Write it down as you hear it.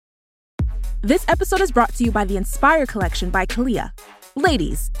This episode is brought to you by the Inspire Collection by Kalia.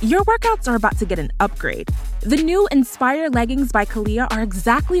 Ladies, your workouts are about to get an upgrade. The new Inspire leggings by Kalia are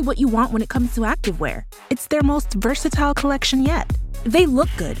exactly what you want when it comes to activewear. It's their most versatile collection yet. They look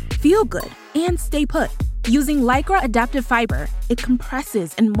good, feel good, and stay put. Using Lycra adaptive fiber, it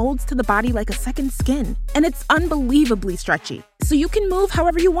compresses and molds to the body like a second skin. And it's unbelievably stretchy, so you can move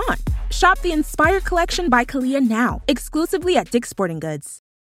however you want. Shop the Inspire Collection by Kalia now, exclusively at Dick's Sporting Goods.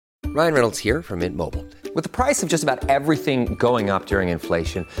 Ryan Reynolds here from Mint Mobile. With the price of just about everything going up during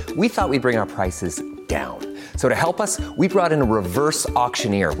inflation, we thought we'd bring our prices down. So to help us, we brought in a reverse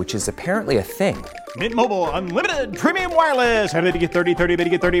auctioneer, which is apparently a thing. Mint Mobile Unlimited Premium Wireless. How to get 30, 30, how to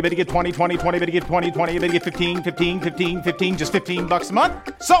get 30, how to get 20, 20, 20, how to get 20, 20, how to get 15, 15, 15, 15, just $15 a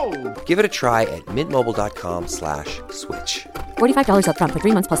month? Sold! Give it a try at mintmobile.com/switch. $45 up front for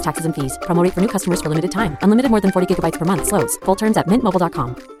 3 months plus taxes and fees. Promo rate for new customers for limited time. Unlimited more than 40 gigabytes per month. Slows full terms at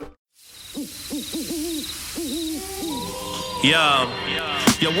mintmobile.com. Yo,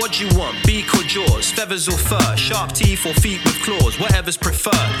 what you want? Beak or jaws? Feathers or fur? Sharp teeth or feet with claws? Whatever's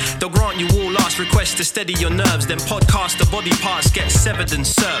preferred. They'll grant you all last requests to steady your nerves. Then podcast the body parts get severed and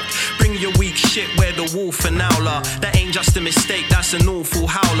served. Bring your weak shit where the wolf and owler. That ain't just a mistake, that's an awful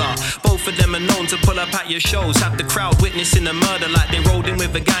howler. Both of them are known to pull up at your shows. Have the crowd witnessing a murder like they rolled in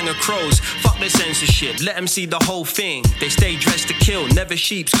with a gang of crows. Fuck the censorship, let them see the whole thing. They stay dressed to kill, never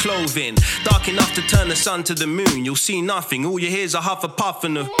sheep's clothing. Dark enough to turn the sun to the moon. You'll see nothing, all you hear is a huff a puff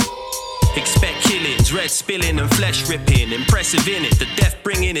and a... Expect killings, red spilling and flesh ripping. Impressive in it, the death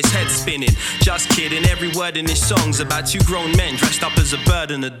bringing his head spinning. Just kidding, every word in his song's about two grown men dressed up as a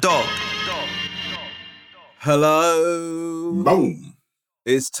bird and a dog. Hello. Boom.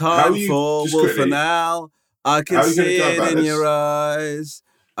 It's time for Wolf and Owl. I can see it in this? your eyes.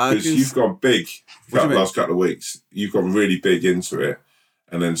 Because you've gone big for the last couple of weeks. You've gone really big into it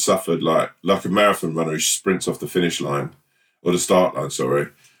and then suffered like a marathon runner who sprints off the finish line. Or the start line, sorry.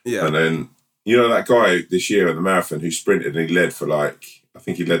 Yeah. And then, you know that guy this year in the marathon who sprinted and he led for I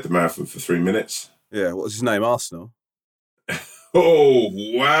think he led the marathon for 3 minutes. Yeah, what was his name? Arsenal? Oh,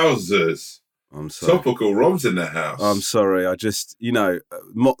 wowzers. I'm sorry. Topical Rob's in the house. I'm sorry. I just,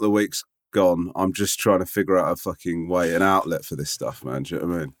 Mock the Week's gone. I'm just trying to figure out a fucking way, an outlet for this stuff, man. Do you know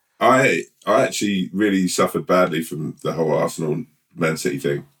what I mean? I actually really suffered badly from the whole Arsenal Man City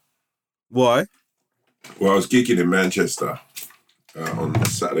thing. Why? Well, I was gigging in Manchester on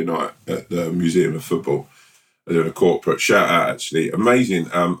Saturday night at the Museum of Football. I did a corporate shout out, actually.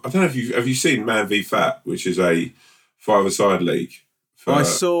 Amazing. I don't know if have you seen Man v Fat, which is a five-a-side league. I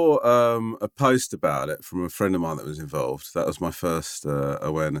saw a post about it from a friend of mine that was involved. That was my first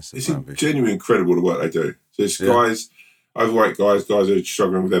awareness of it's Man v Fat. Genuinely incredible the work they do. So it's guys, overweight guys who are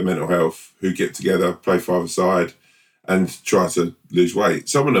struggling with their mental health, who get together, play five-a-side, and try to lose weight.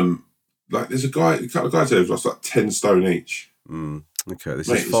 Some of them, there's a couple of guys there who've lost 10 stone each. Okay, this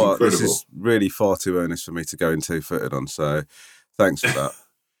is really far too earnest for me to go in 2-footed on, so thanks for that.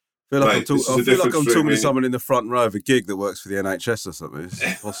 I feel like I'm talking to someone in the front row of a gig that works for the NHS or something. It's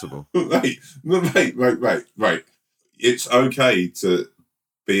impossible. Mate. It's okay to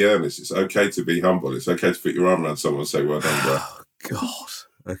be earnest. It's okay to be humble. It's okay to put your arm around someone and say, well done, bro. Oh, God.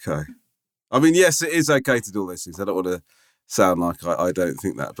 Okay. I mean, yes, it is okay to do all these things. I don't want to sound like I don't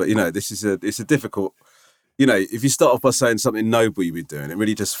think that. But, it's a difficult... if you start off by saying something noble you've been doing, it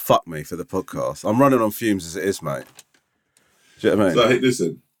really just fucked me for the podcast. I'm running on fumes as it is, mate. Do you know what I mean? So, hey,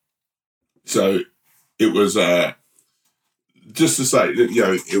 listen. So, it was... just to say,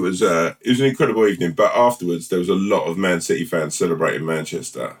 it was an incredible evening, but afterwards there was a lot of Man City fans celebrating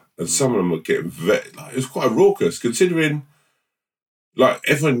Manchester, and some of them were getting it was quite raucous, considering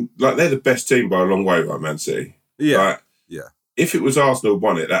everyone they're the best team by a long way, right? Man City, yeah. If it was Arsenal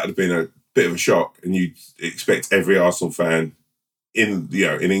won it, that would have been a bit of a shock, and you'd expect every Arsenal fan in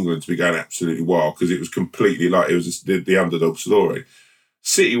England to be going absolutely wild because it was completely it was the underdog story.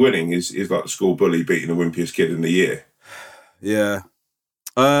 City winning is like the school bully beating the wimpiest kid in the year. Yeah.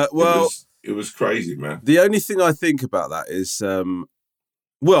 It was crazy, man. The only thing I think about that is,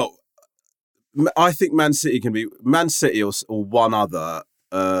 I think Man City can be Man City or one other.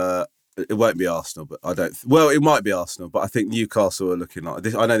 It won't be Arsenal, but I don't. It might be Arsenal, but I think Newcastle are looking like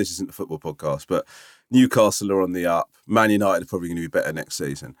this. I know this isn't a football podcast, but Newcastle are on the up. Man United are probably going to be better next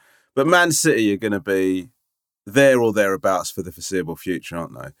season, but Man City are going to be there or thereabouts for the foreseeable future,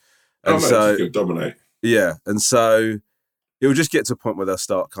 aren't they? And so going to dominate. Yeah, and so it will just get to a point where they'll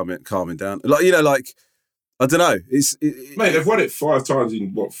start calming down. I don't know. Mate, they've won it 5 times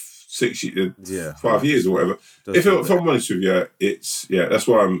in 6 years, 5 years or whatever. If I'm honest with you, that's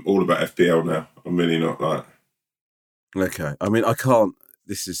why I'm all about FPL now. I'm really not like. Okay, I mean, I can't.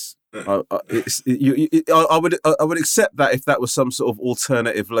 This is I would accept that if that was some sort of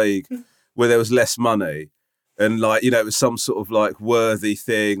alternative league where there was less money and like, you know, it was some sort of like worthy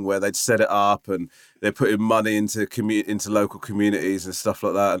thing where they'd set it up and they're putting money into local communities and stuff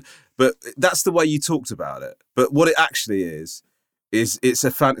like that. But that's the way you talked about it. But what it actually is it's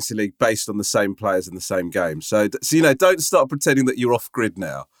a fantasy league based on the same players in the same game. So you know, don't start pretending that you're off grid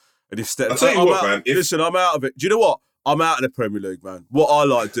now. And I'll tell you what, man. Listen, I'm out of it. Do you know what? I'm out of the Premier League, man. What I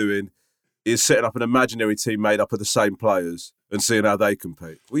like doing is setting up an imaginary team made up of the same players and seeing how they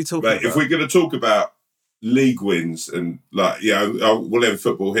compete. What are you talking about? If we're going to talk about league wins and like, we'll end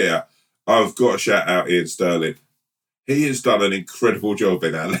football here. I've got to shout out Ian Sterling. He has done an incredible job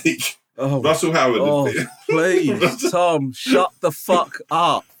in our league. Oh, Russell Howard. Please, Tom, shut the fuck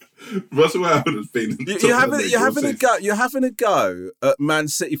up. Russell Howard has been. You're having a go at Man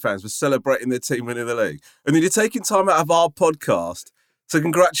City fans for celebrating their team winning the league, and then you're taking time out of our podcast to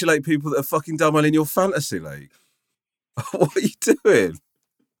congratulate people that have fucking done well in your fantasy league. What are you doing?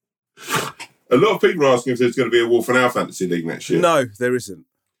 A lot of people are asking if there's going to be a Wolf and Our fantasy league next year. No, there isn't.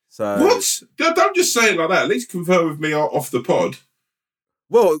 So what? Don't just say it like that. At least confirm with me off the pod.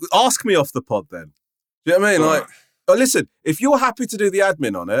 Well, ask me off the pod then. Do you know what I mean? Right. Like, listen, if you're happy to do the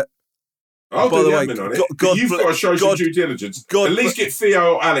admin on it, I'll do the admin on it. You've got to show some due diligence. At least get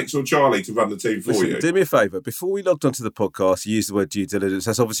Theo or Alex or Charlie to run the team for you. Do me a favour. Before we logged onto the podcast, you used the word due diligence.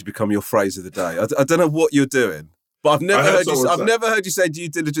 That's obviously become your phrase of the day. I don't know what you're doing, but I've never heard you say due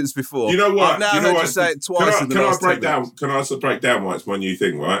diligence before. You know what? I've now heard you say it twice in the last 10 minutes. Can I break down why it's my new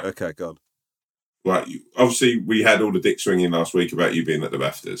thing, right? Okay, go on. Right, obviously we had all the dick swinging last week about you being at the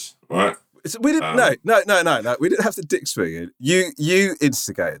BAFTAs, right? We didn't. No. We didn't have the dick swinging. You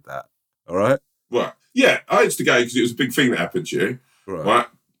instigated that. All right. Right. Yeah, I instigated because it was a big thing that happened to you. Right.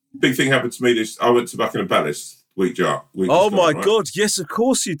 Big thing happened to me. I went to Buckingham Palace week. Oh my God! Yes, of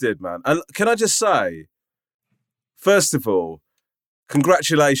course you did, man. And can I just say, first of all,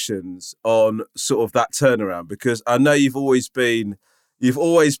 congratulations on sort of that turnaround, because I know you've always been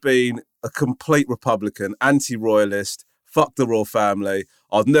a complete Republican, anti-royalist, fuck the royal family.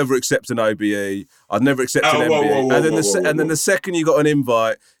 I'd never accept an OBE. I'd never accept an MBE. And then the second you got an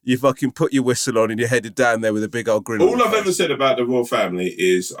invite, you fucking put your whistle on and you're headed down there with a big old grin. All I've ever said about the royal family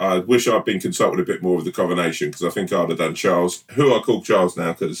is I wish I'd been consulted a bit more with the coronation, because I think I'd have done Charles, who I call Charles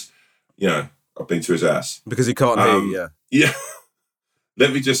now because, you know, I've been to his ass. Because he can't hear you, Yeah.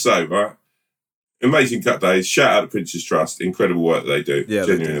 Let me just say, right? Amazing cut days. Shout out to Prince's Trust. Incredible work that they do. Yeah,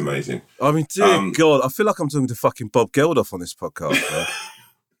 genuinely amazing. I mean, dear God, I feel like I'm talking to fucking Bob Geldof on this podcast. Bro.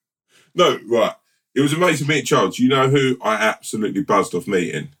 No, right. It was amazing meeting Charles. You know who I absolutely buzzed off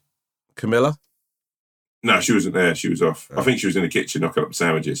meeting? Camilla? No, she wasn't there. She was off. I think she was in the kitchen knocking up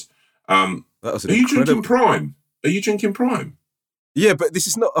sandwiches. That was Are you drinking Prime? Are you drinking Prime? Yeah, but this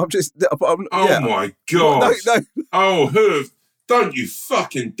is not. I'm just. My God! No. Oh, don't you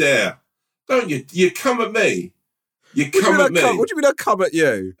fucking dare! Don't you? You come at me. You come at me. What do you mean I come at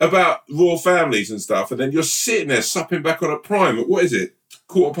you? About royal families and stuff, and then you're sitting there supping back on a Prime at, what is it,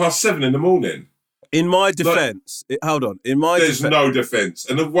 7:15 in the morning? In my defence, hold on. There's no defence.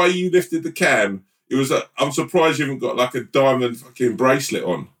 And the way you lifted the can, it was like, I'm surprised you haven't got like a diamond fucking bracelet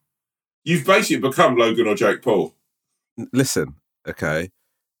on. You've basically become Logan or Jake Paul. Listen, okay.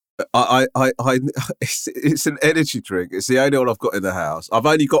 It's an energy drink. It's the only one I've got in the house. I've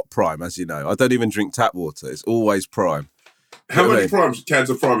only got Prime, as you know. I don't even drink tap water. It's always Prime. How many cans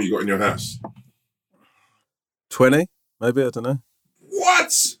of Prime you got in your house? 20, maybe. I don't know.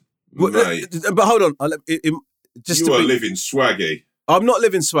 What? Mate. But hold on. You are living swaggy. I'm not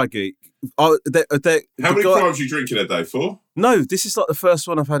living swaggy. How many Primes are you drinking a day for? No, this is like the first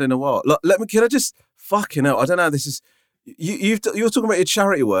one I've had in a while. Can I just fucking hell? I don't know. This is. You're talking about your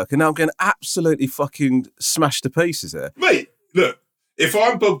charity work, and now I'm getting absolutely fucking smashed to pieces here. Mate, look, if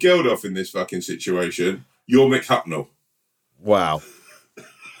I'm Bob Geldof in this fucking situation, you're Mick Hucknall. Wow.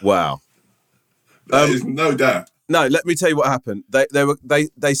 There's no doubt. No, let me tell you what happened.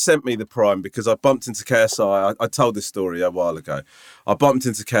 They sent me the Prime because I bumped into KSI. I told this story a while ago. I bumped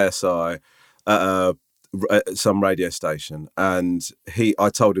into KSI at some radio station, and I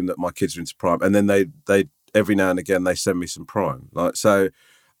told him that my kids are into Prime, and then they every now and again they send me some Prime, like so,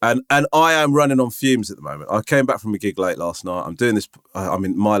 and I am running on fumes at the moment. I came back from a gig late last night. I'm doing this. I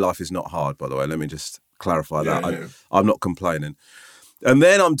mean, my life is not hard, by the way. Let me just clarify that. Yeah. I'm not complaining. And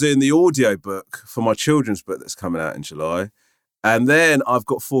then I'm doing the audio book for my children's book that's coming out in July, and then I've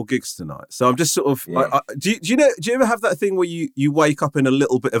got 4 gigs tonight. So I'm just sort of. Yeah. Do you ever have that thing where you wake up in a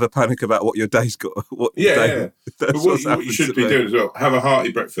little bit of a panic about what your day's got? Yeah. But what you should be doing as well. Have a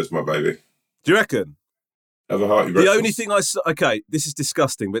hearty breakfast, my baby. Do you reckon? Have a hearty breakfast. The only thing okay, this is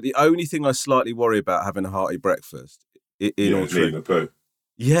disgusting, but the only thing I slightly worry about having a hearty breakfast in all truth. A poo.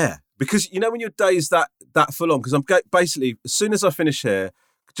 Yeah, because when your day's that full on, because I'm basically, as soon as I finish here,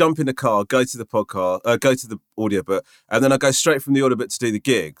 jump in the car, go to the podcast, go to the audiobook, and then I go straight from the audiobook to do the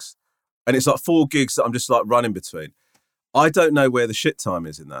gigs. And it's like 4 gigs that I'm just like running between. I don't know where the shit time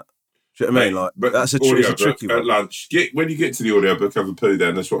is in that. Do you know what I mean? Like, but that's a tricky one. At lunch, when you get to the audiobook, have a poo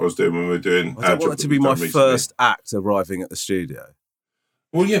then. That's what I was doing when we were doing I don't want it to be my first act arriving at the studio.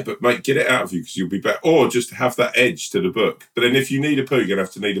 Well, yeah, but mate, get it out of you because you'll be better. Or just have that edge to the book. But then if you need a poo, you're going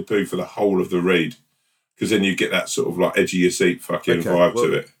to need a poo for the whole of the read. Because then you get that sort of like edge of your seat fucking vibe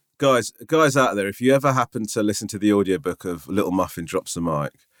to it. Guys out there, if you ever happen to listen to the audiobook of Little Muffin Drops the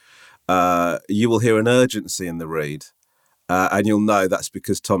Mic, you will hear an urgency in the read. And you'll know that's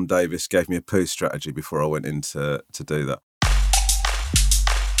because Tom Davis gave me a poo strategy before I went in to do that.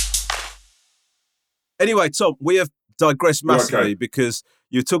 Anyway, Tom, we have digressed massively because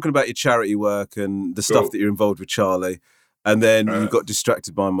you're talking about your charity work and the stuff that you're involved with Charlie, and then you got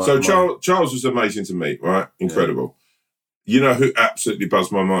distracted by my... So Charles was amazing to meet, right? Incredible. Yeah. You know who absolutely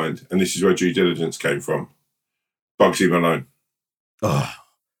buzzed my mind? And this is where Due Diligence came from. Bugsy Malone. Oh,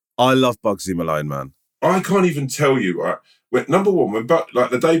 I love Bugsy Malone, man. I can't even tell you, right? Number one, like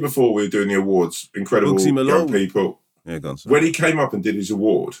the day before we were doing the awards, incredible young people. Yeah, go on, sorry. When he came up and did his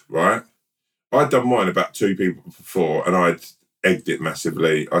award, right? I'd done mine about 2 people before and I'd egged it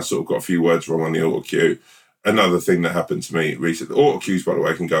massively. I sort of got a few words wrong on the auto cue. Another thing that happened to me recently, auto cues, by the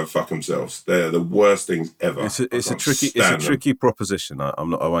way, can go and fuck themselves. They're the worst things ever. It's a tricky proposition. I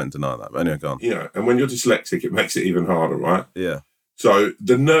won't deny that. But anyway, go on. And when you're dyslexic, it makes it even harder, right? Yeah. So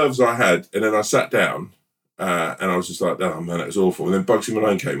the nerves I had, and then I sat down and I was just like, oh man, it was awful. And then Bugsy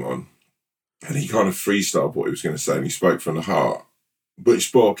Malone came on and he kind of freestyled what he was going to say and he spoke from the heart. But he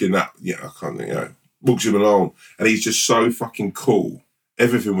spoke in that, I can't think, Bugsy Malone. And he's just so fucking cool.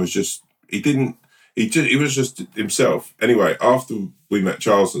 Everything was just, he was just himself. Anyway, after we met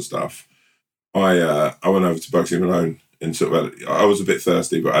Charles and stuff, I went over to Bugsy Malone and sort of I was a bit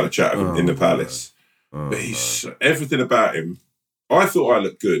thirsty, but I had a chat with him in the Palace. But everything about him, I thought I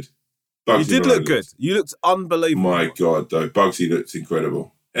looked good. You did look good. You looked unbelievable. My God, though. Bugsy looked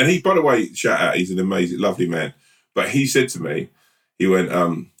incredible. And he, by the way, shout out, he's an amazing, lovely man. But he said to me, he went,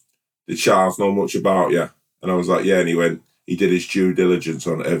 did Charles know much about you? And I was like, yeah. And he went, he did his due diligence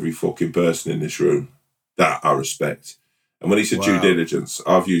on every fucking person in this room. That I respect. And when he said due diligence,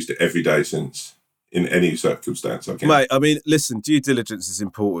 I've used it every day since, in any circumstance I can. Mate, I mean, listen, due diligence is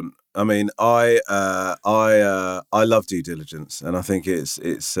important. I mean, I love due diligence, and I think it's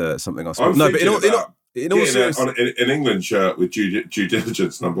something I support. No, but in all seriousness, an England shirt with due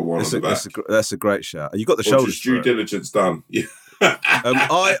diligence number 1 on the back. That's a great shout. You got the shoulders. Just due diligence done. Yeah.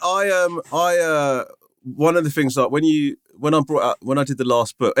 One of the things like when I did the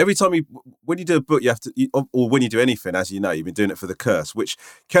last book, every time when you do a book, you have to, or when you do anything, as you know, you've been doing it for the curse. Which,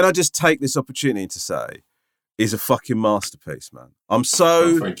 can I just take this opportunity to say, is a fucking masterpiece, man.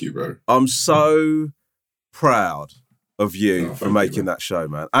 Thank you, bro. I'm so proud of you for making that show,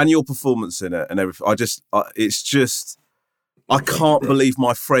 man, and your performance in it and everything. I can't believe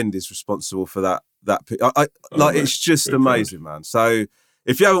my friend is responsible for that. It's just amazing, man. So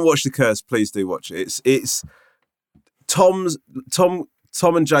if you haven't watched The Curse, please do watch it. It's Tom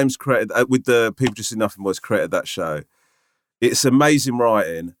and James created with the People Just Do Nothing Boys created that show. It's amazing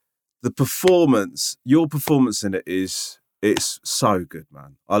writing. The performance, your performance in it it's so good,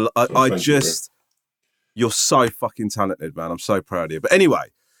 man. You're so fucking talented, man. I'm so proud of you. But anyway,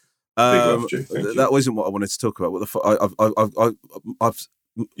 that wasn't what I wanted to talk about. What the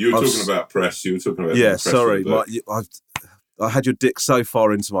you were talking about press. You were talking about sorry. I had your dick so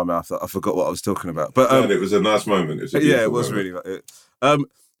far into my mouth that I forgot what I was talking about. But it was a nice moment. It was really like it.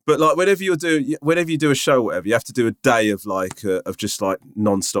 But like whenever you do a show, or whatever, you have to do a day of just like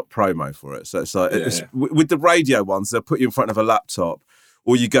non-stop promo for it. So it's like with the radio ones, they'll put you in front of a laptop,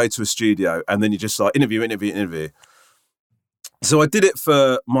 or you go to a studio and then you just like interview. So I did it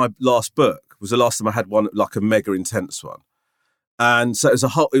for my last book. Was the last time I had one like a mega intense one, and so it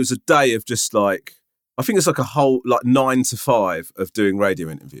was a day of just like. I think it's like a whole 9 to 5 of doing radio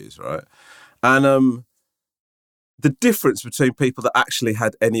interviews, right? And the difference between people that actually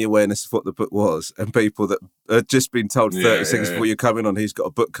had any awareness of what the book was and people that had just been told 30 seconds before you're coming on, he's got a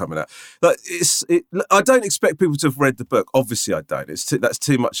book coming out. I don't expect people to have read the book. Obviously, I don't. That's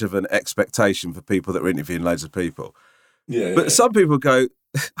too much of an expectation for people that are interviewing loads of people. But some people go,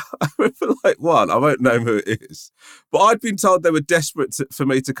 I remember one, I won't name who it is, but I'd been told they were desperate for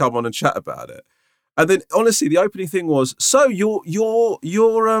me to come on and chat about it. And then, honestly, the opening thing was, so you're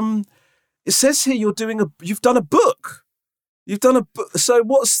It says here you've done a book. You've done a book. So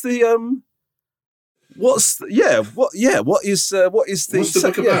what's the what is the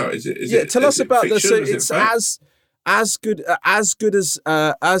book about? Is it tell us about fiction? So Is it it's fact? as good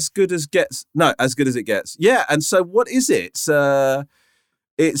as it gets. Yeah, and so what is it?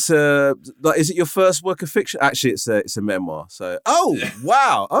 It's like, is it your first work of fiction? Actually, it's a memoir. So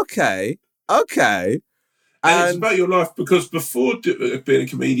wow, okay. And it's about your life, because before being a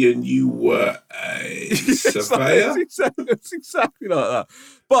comedian, you were a surveyor. It's exactly like that.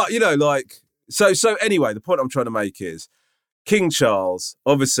 But, so anyway, the point I'm trying to make is King Charles,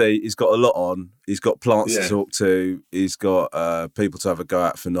 obviously, he's got a lot on. He's got plants to talk to. He's got people to have a go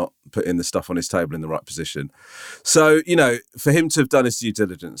at for not putting the stuff on his table in the right position. So, for him to have done his due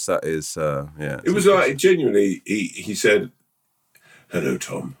diligence, that is, It was like, genuinely, he said, hello,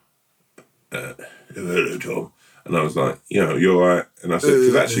 Tom. Hello, Tom. And I was like, you're all right. And I said,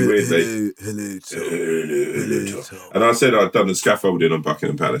 because actually, weirdly, hello, Tom. Hello, Tom. And I said I'd done the scaffolding on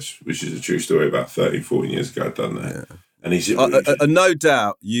Buckingham Palace, which is a true story. About 13, 14 years ago, I'd done that. Yeah. And he said, no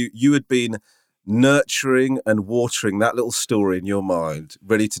doubt, you had been nurturing and watering that little story in your mind,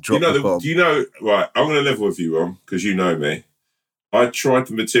 ready to drop the bomb. Right, I'm going to level with you, Ron, because you know me. I tried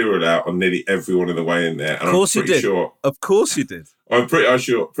the material out on nearly everyone on the way in there. And of course you did. Of course you did. I'm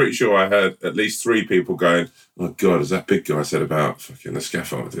pretty sure I heard at least 3 people going, oh, God, as that big guy said about fucking the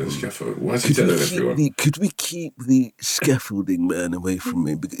scaffolding. Why is he telling everyone? Could we keep the scaffolding man away from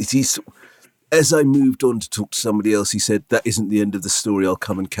me? Because as I moved on to talk to somebody else, he said, that isn't the end of the story. I'll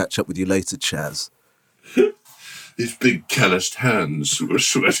come and catch up with you later, Chaz. His big calloused hands were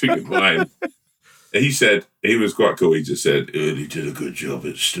sweating in mine. He said, he was quite cool. He just said, he did a good job.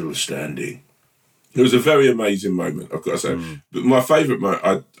 It's still standing. It was a very amazing moment, I've got to say. But my favourite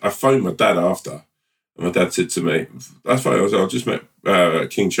moment, I phoned my dad after. And my dad said to me, that's funny, I just met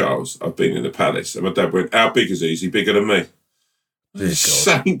King Charles. I've been in the palace. And my dad went, how big is he? Is he bigger than me?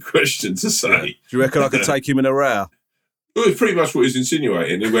 Same question to say. Do you reckon I could take him in a row? It was pretty much what he was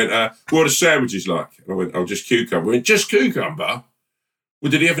insinuating. He went, what are sandwiches like? And I went, oh, just cucumber. He went, just cucumber? Well,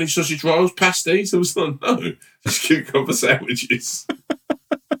 did he have any sausage rolls, pasties? I was like, no, just cucumber sandwiches.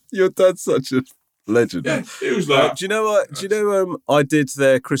 Your dad's such a legend. Yeah, it was like... do you know what? Do you know I did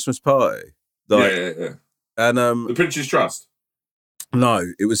their Christmas party? Yeah. And the Prince's Trust? No,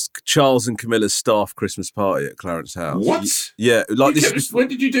 it was Charles and Camilla's staff Christmas party at Clarence House. What? Yeah, when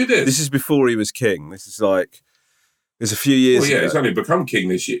did you do this? This is before he was king. This is like... It's a few years ago. He's only become king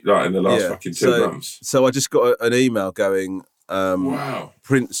this year, like in the last fucking 2 months. So I just got an email going... wow.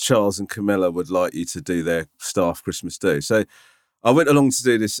 Prince Charles and Camilla would like you to do their staff Christmas do. So I went along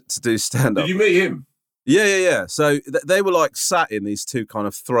to do stand-up. Did you meet him? Yeah. So they were like sat in these 2 kind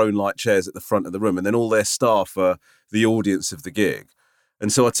of throne-like chairs at the front of the room, and then all their staff are the audience of the gig.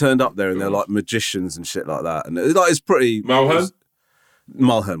 And so I turned up there, and they're like magicians and shit like that. And it's pretty... Mulhern?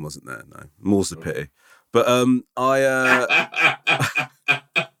 Mulhern wasn't there, no. More's the pity. But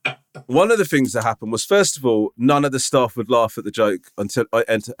one of the things that happened was, first of all, none of the staff would laugh at the joke at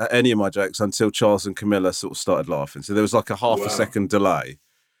any of my jokes until Charles and Camilla sort of started laughing. So there was like a half a second delay.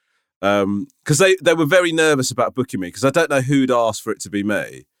 Because they were very nervous about booking me, because I don't know who'd asked for it to be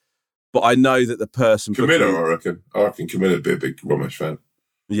me, but I know that the person... Camilla, I reckon Camilla would be a big Romesh fan.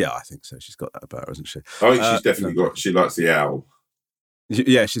 Yeah, I think so. She's got that about her, hasn't she? I think she's definitely she likes the owl.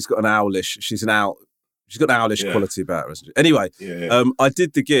 Yeah, she's got an owlish... She's got an owlish quality about her, isn't she? Anyway, I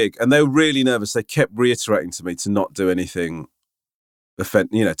did the gig, and they were really nervous. They kept reiterating to me to not do anything,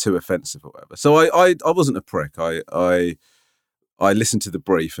 too offensive or whatever. So I wasn't a prick. I listened to the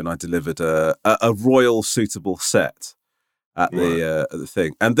brief, and I delivered a royal suitable set at the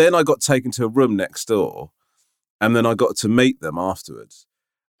thing. And then I got taken to a room next door, and then I got to meet them afterwards.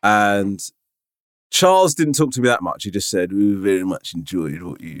 And Charles didn't talk to me that much. He just said, "We very much enjoyed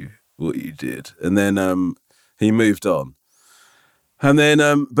what you did," and then he moved on. And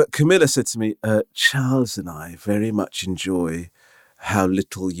then, but Camilla said to me, "Charles and I very much enjoy how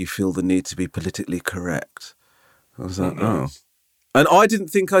little you feel the need to be politically correct." I was like, oh. And I don't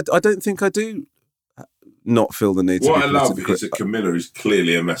think I do not feel the need to be politically correct. What I love is that Camilla is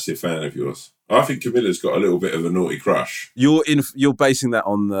clearly a massive fan of yours. I think Camilla's got a little bit of a naughty crush. You're basing that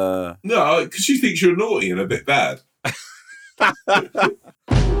on the... No, because she thinks you're naughty and a bit bad.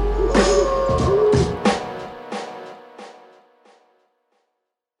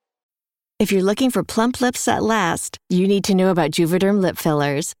 If you're looking for plump lips that last, you need to know about Juvederm lip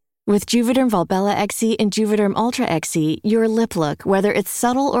fillers. With Juvederm Volbella XC and Juvederm Ultra XC, your lip look, whether it's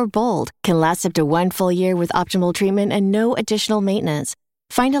subtle or bold, can last up to 1 full year with optimal treatment and no additional maintenance.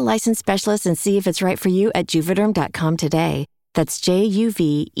 Find a licensed specialist and see if it's right for you at Juvederm.com today. That's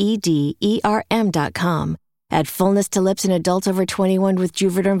JUVEDERM.com. Add fullness to lips in adults over 21 with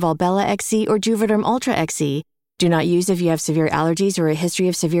Juvederm Volbella XC or Juvederm Ultra XC. Do not use if you have severe allergies or a history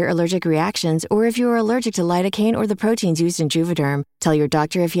of severe allergic reactions, or if you are allergic to lidocaine or the proteins used in Juvederm. Tell your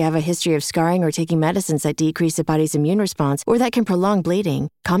doctor if you have a history of scarring or taking medicines that decrease the body's immune response or that can prolong bleeding.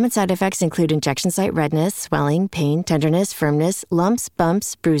 Common side effects include injection site redness, swelling, pain, tenderness, firmness, lumps,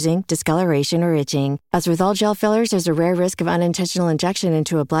 bumps, bruising, discoloration, or itching. As with all gel fillers, there's a rare risk of unintentional injection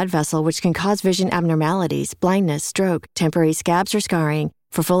into a blood vessel, which can cause vision abnormalities, blindness, stroke, temporary scabs, or scarring.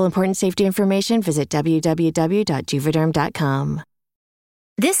 For full important safety information, visit www.juvederm.com.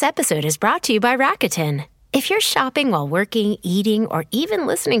 This episode is brought to you by Rakuten. If you're shopping while working, eating, or even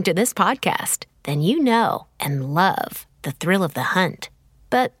listening to this podcast, then you know and love the thrill of the hunt.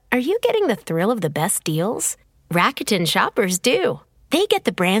 But are you getting the thrill of the best deals? Rakuten shoppers do. They get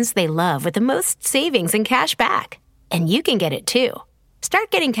the brands they love with the most savings and cash back. And you can get it too. Start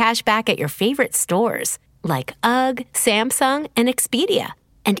getting cash back at your favorite stores like UGG, Samsung, and Expedia.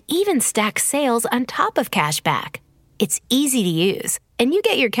 And even stack sales on top of cash back. It's easy to use, and you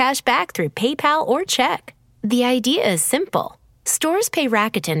get your cash back through PayPal or check. The idea is simple. Stores pay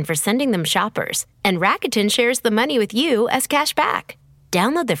Rakuten for sending them shoppers, and Rakuten shares the money with you as cash back.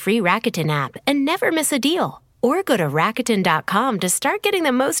 Download the free Rakuten app and never miss a deal. Or go to Rakuten.com to start getting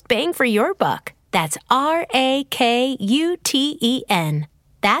the most bang for your buck. That's RAKUTEN.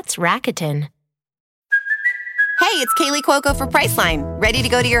 That's Rakuten. Hey, it's Kaylee Cuoco for Priceline. Ready to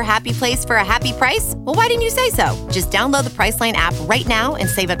go to your happy place for a happy price? Well, why didn't you say so? Just download the Priceline app right now and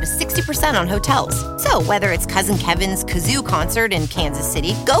save up to 60% on hotels. So whether it's Cousin Kevin's Kazoo Concert in Kansas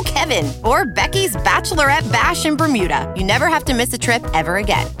City, go Kevin, or Becky's Bachelorette Bash in Bermuda, you never have to miss a trip ever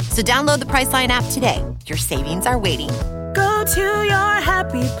again. So download the Priceline app today. Your savings are waiting. Go to your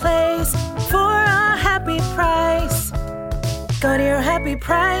happy place for a happy price. Go to your happy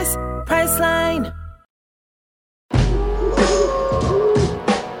price, Priceline.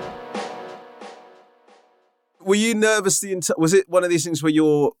 Were you nervous was it one of these things where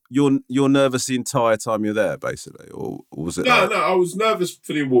you're nervous the entire time you're there, basically, or was it? No, I was nervous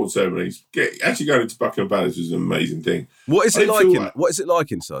for the award ceremonies. Actually, going into Buckingham Palace was an amazing thing. What is it like? What is it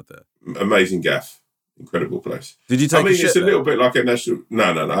like inside there? Amazing gaff, incredible place. Did you take? It's a little bit like a national.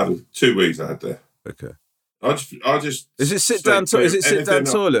 No. I had 2 weeks. I had there. Okay. I just. Is it sit down? Is it sit down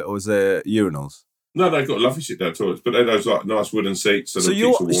toilet or is there urinals? No, they've got lovely sit down toilets, but they're those like nice wooden seats. So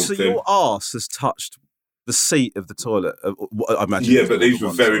your arse has touched the seat of the toilet, I imagine. Yeah, but these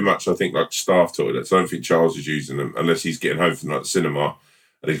were very much, I think, like staff toilets. I don't think Charles is using them unless he's getting home from like the cinema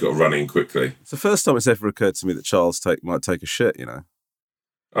and he's got to run in quickly. It's the first time it's ever occurred to me that Charles might take a shit, you know.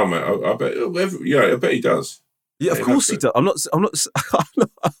 Oh, mate, I bet he does. Yeah, of course he does. I'm not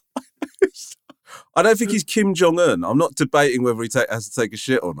I don't think he's Kim Jong-un. I'm not debating whether he has to take a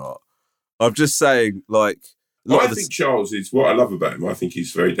shit or not. I'm just saying, like... I think Charles is... What I love about him, I think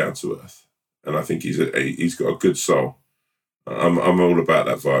he's very down to earth. And I think he's got a good soul. I'm all about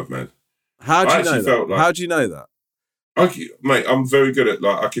that vibe, man. How do you know that? How do you know that? Mate, I'm very good at,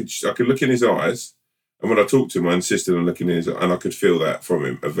 like, I could look in his eyes, and when I talk to him, I insisted on looking in his eyes, and I could feel that from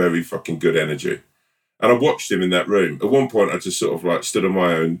him, a very fucking good energy. And I watched him in that room. At one point, I just sort of like stood on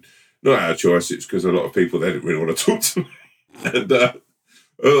my own, not out of choice, it's because a lot of people, they didn't really want to talk to me. And a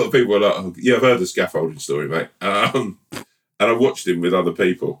lot of people were like, oh, yeah, I've heard the scaffolding story, mate. And I watched him with other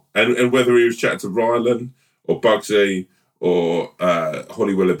people. And whether he was chatting to Rylan or Bugsy or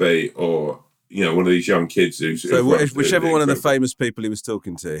Holly Willoughby or, you know, one of these young kids who's... So whichever one of the famous people he was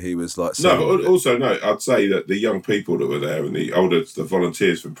talking to, he was like... No, but also, I'd say that the young people that were there and the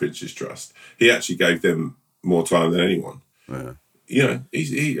volunteers from Prince's Trust, he actually gave them more time than anyone. Yeah. You know,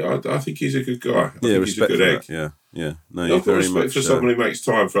 I think he's a good guy. I think he's a good egg. Yeah. No, you're very much... for someone who makes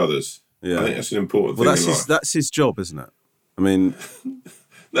time for others. Yeah. I think that's an important thing in life. That's his job, isn't it? I mean...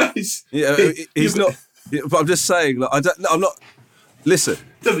 No, he's not... But I'm just saying, like, I'm not... Listen.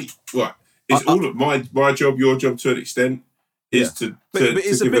 Right. It's all of my job, your job to an extent, is to But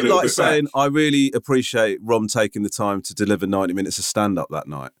it's a bit like saying, I really appreciate Rom taking the time to deliver 90 minutes of stand-up that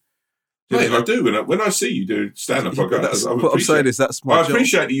night. Mate, I do. When I see you do stand-up, I go, what I'm saying is that's my job. I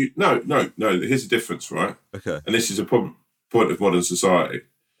appreciate you. No. Here's the difference, right? Okay. And this is a point of modern society.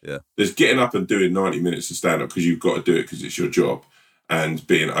 Yeah. There's getting up and doing 90 minutes of stand-up because you've got to do it because it's your job, and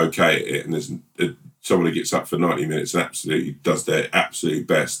being okay at it. And there's someone who gets up for 90 minutes and absolutely does their absolute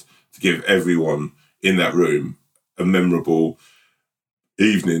best to give everyone in that room a memorable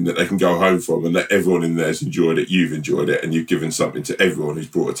evening that they can go home from, and that everyone in there's enjoyed it, you've enjoyed it, and you've given something to everyone who's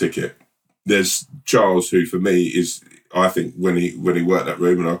brought a ticket. There's Charles, who for me is, I think, when he worked that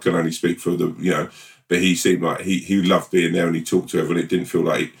room, and I can only speak for the, but he seemed like he loved being there and he talked to everyone. It didn't feel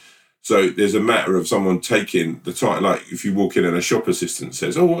like... So there's a matter of someone taking the time, like if you walk in and a shop assistant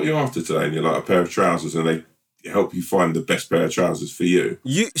says, "Oh, what are you after today?" And you're like, "A pair of trousers," and they help you find the best pair of trousers for you.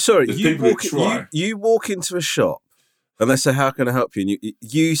 You walk into a shop and they say, "How can I help you?" And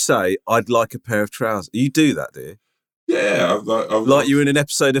you say, "I'd like a pair of trousers." You do that, do you? Yeah. Like you're in an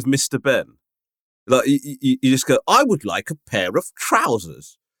episode of Mr. Ben. Like you just go, "I would like a pair of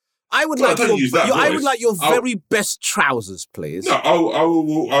trousers. I would like your very best trousers, please." No,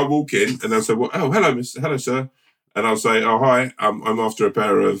 I'll walk in and they'll say, "Well, oh, hello, sir," and I'll say, "Oh, hi, I'm after a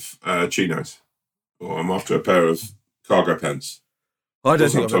pair of chinos, or I'm after a pair of cargo pants." I don't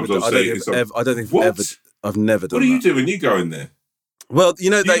think I've never done. What do you do when you go in there? Well,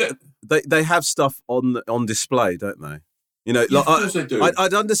 they have stuff on display, don't they? You know, of course they do.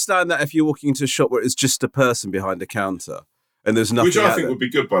 I'd understand that if you're walking into a shop where it's just a person behind a counter. And there's nothing. Which I think would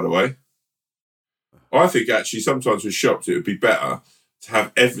be good, by the way. I think actually sometimes with shops it would be better to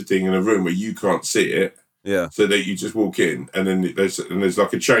have everything in a room where you can't see it. Yeah. So that you just walk in and then there's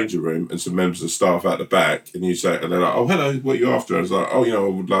like a changing room and some members of staff out the back and you say, and they're like, "Oh, hello, what are you after?" I was like, "Oh,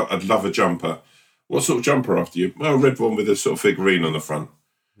 I'd love a jumper." "What sort of jumper after you?" "Well, a red one with a sort of figurine on the front."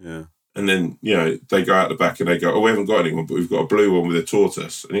 Yeah. And then, they go out the back and they go, "Oh, we haven't got anyone, but we've got a blue one with a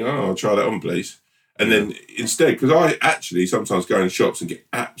tortoise." And you go, "Oh, I'll try that on, please." And then instead, because I actually sometimes go in shops and get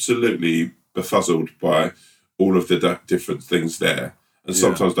absolutely befuzzled by all of the different things there, and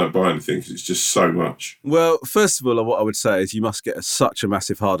sometimes don't buy anything because it's just so much. Well, first of all, what I would say is you must get such a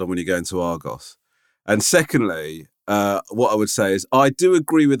massive hard on when you go into Argos. And secondly, what I would say is I do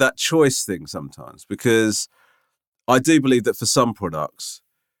agree with that choice thing sometimes, because I do believe that for some products,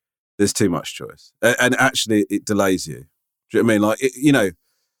 there's too much choice. And actually, it delays you. Do you know what I mean? Like,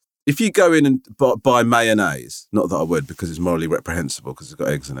 if you go in and buy mayonnaise, not that I would because it's morally reprehensible because it's got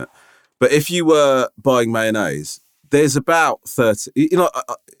eggs in it, but if you were buying mayonnaise, there's about 30,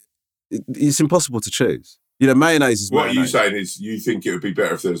 it's impossible to choose. Mayonnaise is What mayonnaise. are you saying is you think it would be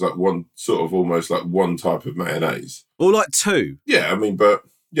better if there was like one sort of almost like one type of mayonnaise? Or like two. Yeah, but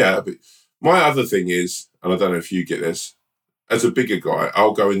my other thing is, and I don't know if you get this, as a bigger guy,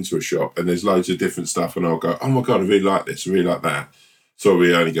 I'll go into a shop and there's loads of different stuff and I'll go, "Oh my God, I really like this, I really like that." So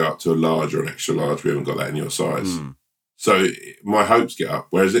we only go up to a large or an extra large. We haven't got that in your size. So my hopes get up.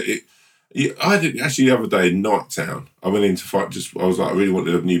 Whereas I did actually the other day in Nighttown, I went in to fight. I was like, I really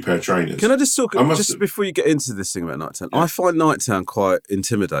wanted a new pair of trainers. Can I just talk, before you get into this thing about Nighttown, I find Nighttown quite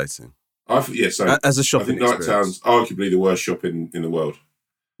intimidating. So as a shopping experience. I think Nighttown's arguably the worst shop in the world.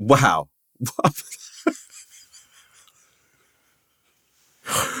 Wow.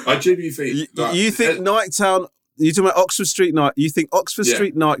 I genuinely think... You think Nighttown... You're talking about Oxford Street Night. You think Oxford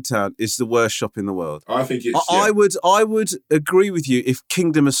Street Nighttown is the worst shop in the world? I think it's... I would agree with you if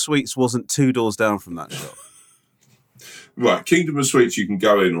Kingdom of Sweets wasn't 2 doors down from that shop. Right, Kingdom of Sweets, you can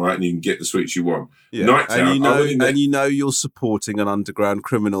go in, right, and you can get the sweets you want. Yeah. Nighttown, and you're supporting an underground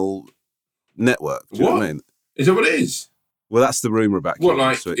criminal network. Do you know what I mean? Is that what it is? Well, that's the rumour about Kingdom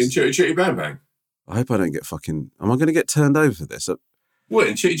of Sweets. Sweets. In Chitty Chitty Bang Bang? I hope I don't get fucking... Am I going to get turned over for this? What,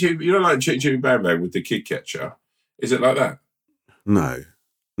 in Chitty Chitty... You don't like Chitty Chitty Bang Bang with the kid catcher? Is it like that? No,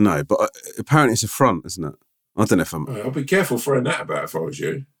 but apparently it's a front, isn't it? I don't know if I'm... I'll be careful throwing that about if I was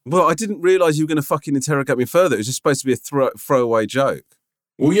you. Well, I didn't realise you were going to fucking interrogate me further. It was just supposed to be a throwaway joke.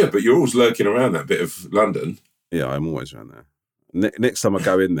 Well, yeah, but you're always lurking around that bit of London. Yeah, I'm always around there. Next time I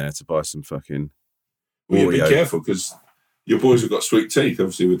go in there to buy some fucking... Well, yeah, be careful, because your boys have got sweet teeth,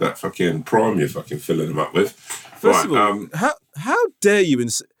 obviously, with that fucking prime you're fucking filling them up with. First of all, how dare you...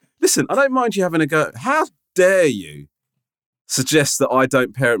 Listen, I don't mind you having a go. How dare you suggest that I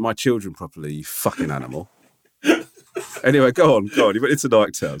don't parent my children properly, you fucking animal? Anyway, go on. You went into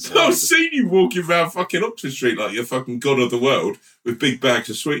Nighttown. So I've seen you walking around fucking Oxford Street like you're fucking god of the world with big bags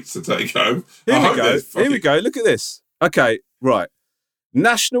of sweets to take home. Here we go. Look at this. Okay, right.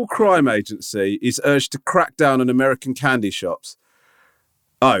 National Crime Agency is urged to crack down on American candy shops.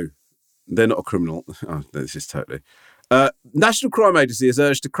 Oh, they're not a criminal. Oh, this is totally... National Crime Agency is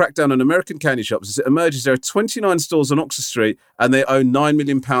urged to crack down on American candy shops as it emerges there are 29 stores on Oxford Street and they owe £9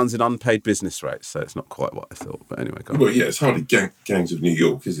 million in unpaid business rates. So it's not quite what I thought. But anyway, go on. Well, yeah, it's hardly gangs of New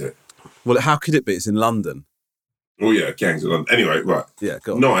York, is it? Well, how could it be? It's in London. Oh, yeah, gangs of London. Anyway, right. Yeah,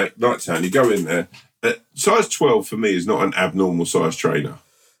 go on. Nighttown, you go in there. Size 12 for me is not an abnormal size trainer.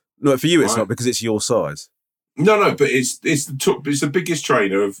 No, for you it's not because it's your size. No, but it's the biggest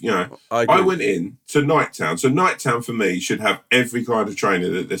trainer of, I went in to Nighttown. So Nighttown for me should have every kind of trainer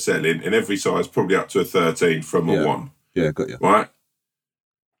that they're selling in every size, probably up to a 13 from a 1. Yeah, got you. Right?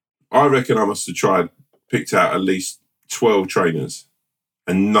 I reckon I must have picked out at least 12 trainers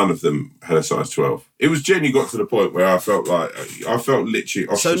and none of them had a size 12. It was genuinely got to the point where I felt literally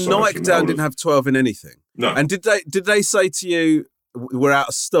ostracized. So Nike Down didn't have 12 in anything? No. And did they say to you, we're out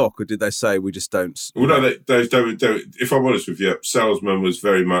of stock, or did they say we just don't? Well, no, they, if I'm honest with you, salesman was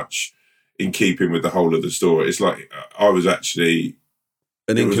very much in keeping with the whole of the store. It's like I was actually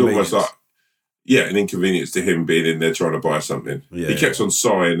an inconvenience. An inconvenience to him being in there trying to buy something. Yeah, he kept on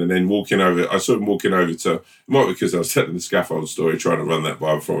sighing and then walking over. I saw him walking over to, it might be because I was telling the scaffold story, trying to run that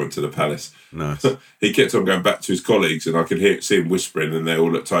by before I went to the palace. Nice. He kept on going back to his colleagues and I could see him whispering and they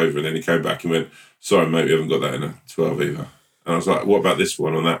all looked over and then he came back and went, sorry mate, we haven't got that in a 12 either. And I was like, what about this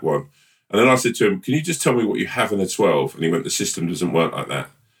one on that one? And then I said to him, can you just tell me what you have in a 12? And he went, the system doesn't work like that.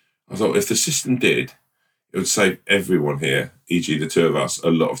 I thought, if the system did, it would save everyone here, e.g. the two of us, a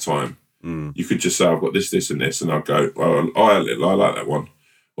lot of time. You could just say, I've got this and this, and I'd go, well, I like that one,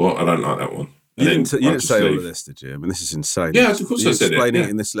 or I don't like that one. You didn't say all of this, did you? I mean, this is insane. Yeah, of course I said it. Explaining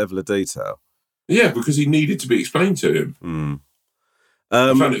it in this level of detail. Yeah, because he needed to be explained to him.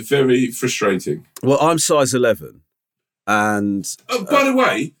 I found it very frustrating. Well, I'm size 11, and... by the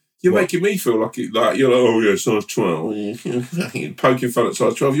way, you're making me feel like you're like, oh yeah, size 12. You're poking fun at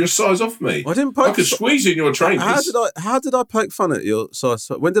size 12. You're a size off me. I didn't poke. I could squeeze in your trainers. How did I poke fun at your size?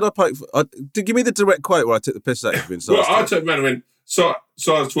 When did I poke? Give me the direct quote where I took the piss out of you in size. Well, I turned around and went, size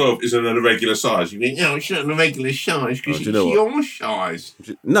 12 isn't an irregular size. You mean, no, it's not an irregular size because it's your size.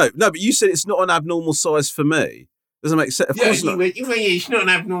 No, but you said it's not an abnormal size for me. Doesn't make sense. Of course not. It's not an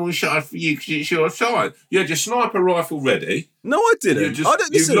abnormal size for you because it's your size. You had your sniper rifle ready. No, I didn't. You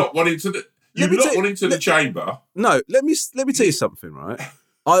not wanting to the chamber. No, let me tell you something, right?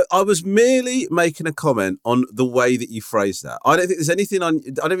 I was merely making a comment on the way that you phrased that. I don't think there's anything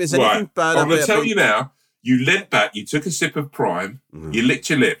bad. I'm going to tell you now. You leant back, you took a sip of Prime, you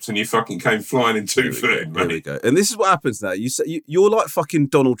licked your lips, and you fucking came flying in 2 feet. There we go. And this is what happens now. You're like fucking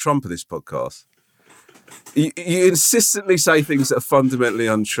Donald Trump of this podcast. You insistently say things that are fundamentally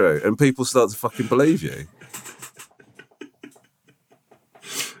untrue, and people start to fucking believe you.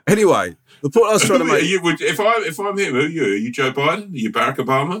 Anyway, the point I was trying to make. If I'm him, who are you? Are you Joe Biden? Are you Barack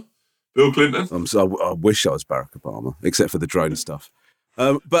Obama? Bill Clinton? I wish I was Barack Obama, except for the drone stuff.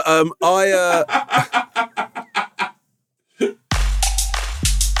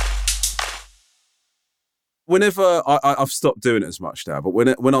 Whenever I've stopped doing it as much now, but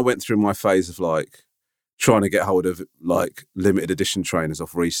when I went through my phase of like trying to get hold of like limited edition trainers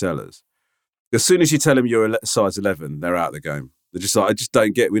off resellers, as soon as you tell them you're a size 11, they're out of the game. They're just like, I just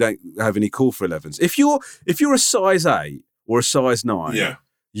don't get. We don't have any call for 11s. If you're a size 8 or a size 9, yeah.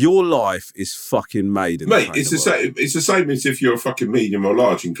 Your life is fucking made in Mate, it's the same. It's the same as if you're a fucking medium or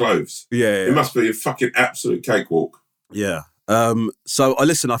large in clothes. Yeah. It must be a fucking absolute cakewalk. Yeah. So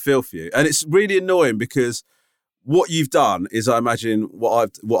I feel for you, and it's really annoying because what you've done is, I imagine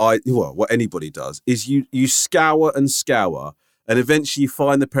what anybody does is you scour and scour, and eventually you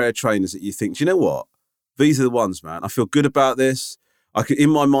find the pair of trainers that you think, do you know what? These are the ones, man. I feel good about this. In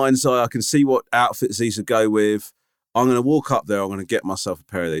my mind's eye, I can see what outfits these would go with. I'm going to walk up there. I'm going to get myself a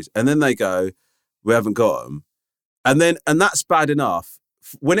pair of these. And then they go, we haven't got them. And that's bad enough.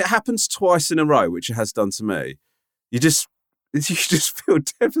 When it happens twice in a row, which it has done to me, you just feel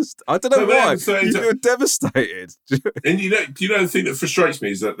devastated. I don't know why. You feel devastated. And you know the thing that frustrates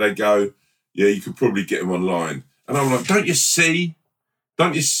me is that they go, yeah, you could probably get them online. And I'm like, don't you see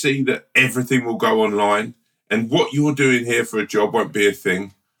that everything will go online? And what you're doing here for a job won't be a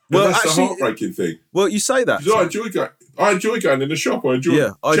thing. Well, that's actually, the heartbreaking thing. Well, you say that. I enjoy going in the shop. I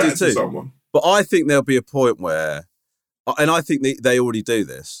enjoy chatting to someone. But I think there'll be a point where, and I think they already do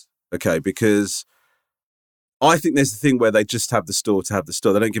this, okay, because I think there's the thing where they just have the store to have the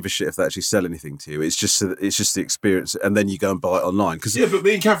store. They don't give a shit if they actually sell anything to you. It's just the experience, and then you go and buy it online. Yeah, but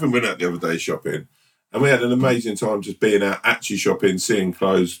me and Catherine went out the other day shopping, and we had an amazing time just being out, actually shopping, seeing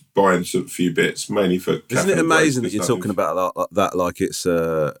clothes, buying some few bits, mainly for Catherine. Isn't it amazing that you're talking about that like it's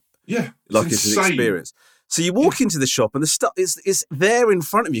it's an experience? So you walk into the shop and the stuff is there in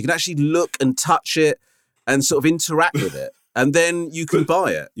front of you. You can actually look and touch it and sort of interact with it, and then you can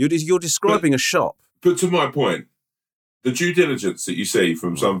buy it. You're describing a shop. But to my point, the due diligence that you see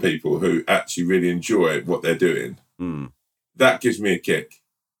from some people who actually really enjoy what they're doing, that gives me a kick.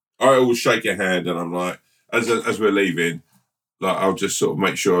 I always shake a hand and I'm like, as we're leaving, like I'll just sort of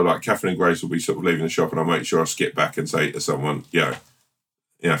make sure, like Catherine and Grace will be sort of leaving the shop, and I'll make sure I skip back and say to someone,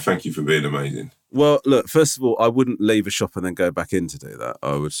 thank you for being amazing. Well, look, first of all, I wouldn't leave a shop and then go back in to do that.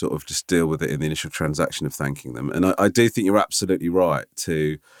 I would sort of just deal with it in the initial transaction of thanking them. And I do think you're absolutely right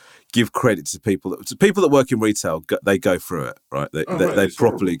to give credit to people that work in retail. They go through it, right? They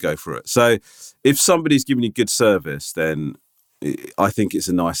properly go through it. So if somebody's giving you good service, then I think it's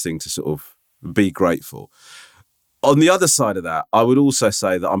a nice thing to sort of be grateful. On the other side of that, I would also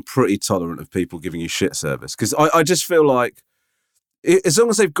say that I'm pretty tolerant of people giving you shit service, because I just feel like as long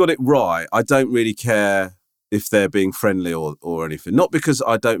as they've got it right, I don't really care if they're being friendly or anything. Not because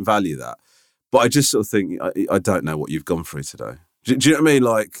I don't value that, but I just sort of think, I don't know what you've gone through today. Do you know what I mean?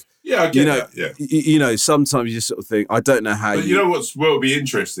 Like, yeah, I get that. Yeah. You know, sometimes you just sort of think, I don't know how. But you know what would be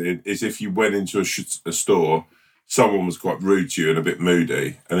interesting is if you went into a store, someone was quite rude to you and a bit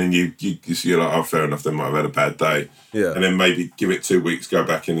moody, and then you're like, oh, fair enough, they might have had a bad day. Yeah. And then maybe give it 2 weeks, go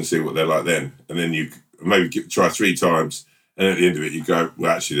back in and see what they're like then, and then you maybe try 3 times. And at the end of it, you go,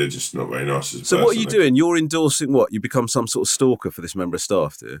 well, actually, they're just not very nice as a person. So what are you doing? You're endorsing what? You become some sort of stalker for this member of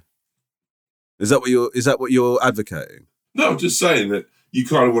staff, do you? Is that what you're advocating? No, I'm just saying that you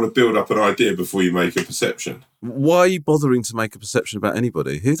kind of want to build up an idea before you make a perception. Why are you bothering to make a perception about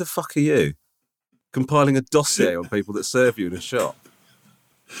anybody? Who the fuck are you? Compiling a dossier on people that serve you in a shop.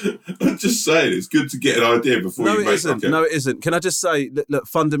 I'm just saying, it's good to get an idea before you make it. No, it isn't. Can I just say, look,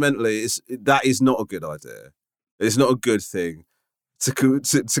 fundamentally, that is not a good idea. It's not a good thing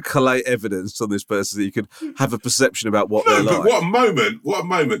to collate evidence on this person so you can have a perception about what they're like. But what a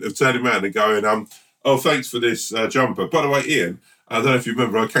moment of turning around and going, oh, thanks for this jumper. By the way, Ian, I don't know if you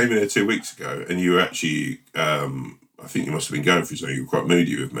remember, I came in here 2 weeks ago and you were actually, I think you must have been going through something, you were quite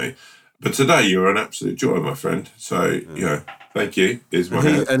moody with me. But today you're an absolute joy, my friend. So, you know, thank you. Here's my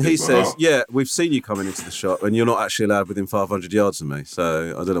hand. And he says, heart. yeah, we've seen you coming into the shop and you're not actually allowed within 500 yards of me.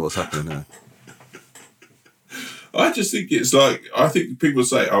 So I don't know what's happening there. I just think it's like, I think people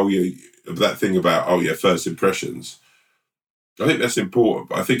say, oh, yeah, that thing about, oh, yeah, first impressions. I think that's important,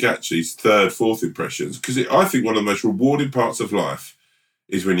 but I think actually it's third, fourth impressions, because I think one of the most rewarding parts of life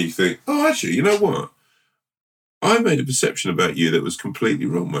is when you think, oh, actually, you know what? I made a perception about you that was completely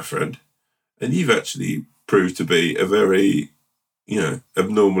wrong, my friend, and you've actually proved to be a very, you know,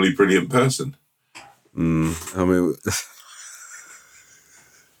 abnormally brilliant person. I mean,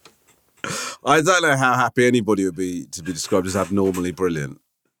 I don't know how happy anybody would be to be described as abnormally brilliant,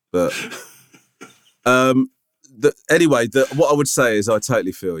 but anyway, what I would say is I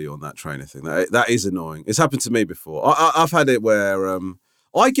totally feel you on that trainer thing. That is annoying. It's happened to me before. I've had it where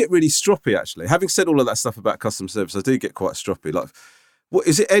I get really stroppy, actually. Having said all of that stuff about customer service, I do get quite stroppy. Like, what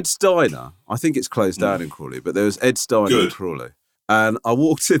is it, Ed's Diner? I think it's closed down in Crawley, but there was Ed's Diner in Crawley. And I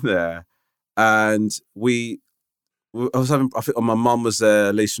walked in there and I think my mum was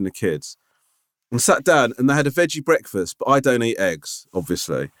there, Lisa and the kids. And sat down and they had a veggie breakfast, but I don't eat eggs,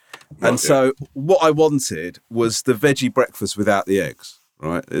 obviously. And so what I wanted was the veggie breakfast without the eggs,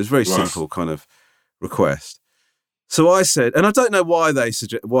 right? It was a very simple kind of request. So I said, and I don't know why they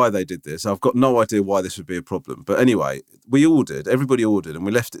did this. I've got no idea why this would be a problem. But anyway, everybody ordered and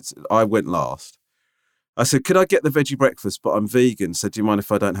we left it. I went last. I said, could I get the veggie breakfast, but I'm vegan. So do you mind if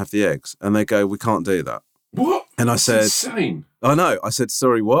I don't have the eggs? And they go, we can't do that. What? And I said, insane. I know. I said,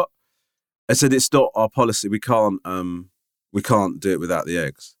 sorry, what? I said, it's not our policy. We can't do it without the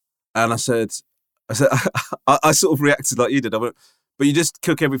eggs. And I said, I sort of reacted like you did. I went, but you just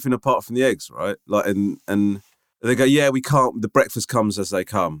cook everything apart from the eggs, right? Like, and they go, yeah, we can't. The breakfast comes as they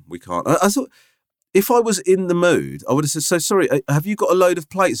come. We can't. I thought, if I was in the mood, I would have said, so sorry, have you got a load of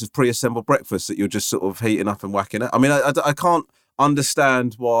plates of pre-assembled breakfast that you're just sort of heating up and whacking out? I mean, I can't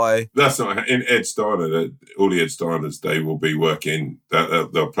understand why. That's not in Ed's Diner. All the Ed's Diners, they will be working.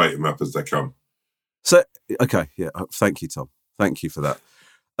 They'll plate them up as they come. So okay, yeah. Thank you, Tom. Thank you for that.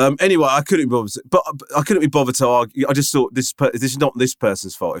 Anyway, I couldn't be bothered to argue. I just thought this is not this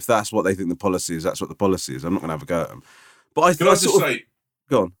person's fault. If that's what they think the policy is, that's what the policy is. I'm not going to have a go at them. But Can I just say,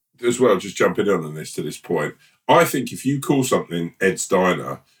 go on as well. Just jumping on this to this point. I think if you call something Ed's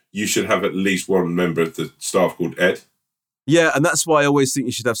Diner, you should have at least one member of the staff called Ed. Yeah, and that's why I always think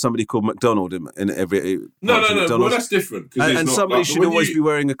you should have somebody called McDonald in every. No. Well, that's different. And somebody should always be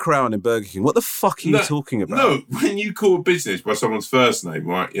wearing a crown in Burger King. What the fuck are you talking about? No, when you call a business by someone's first name,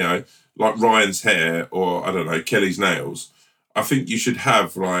 right? You know, like Ryan's Hair or I don't know, Kelly's Nails. I think you should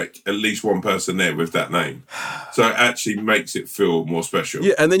have like at least one person there with that name, so it actually makes it feel more special.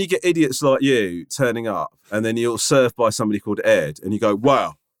 Yeah, and then you get idiots like you turning up, and then you're served by somebody called Ed, and you go,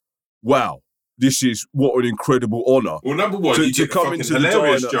 wow. This is what an incredible honour. Well, number one, you get the fucking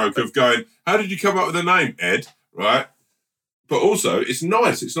hilarious joke of going, how did you come up with the name, Ed? Right? But also, it's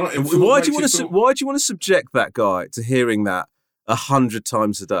nice. It's not. Why do you want to subject that guy to hearing that 100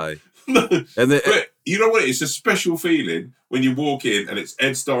 times a day? No, but you know what? It's a special feeling when you walk in and it's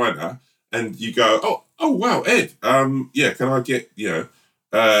Ed's Diner and you go, oh wow, Ed. Yeah, can I get 2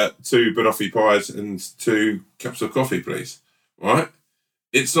 banoffee pies and 2 cups of coffee, please? Right?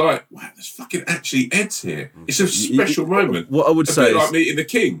 It's like, wow, there's fucking actually Eds here. It's a special moment. What I would a say bit is, like meeting the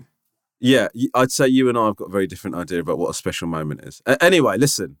king. Yeah, I'd say you and I have got a very different idea about what a special moment is. Anyway,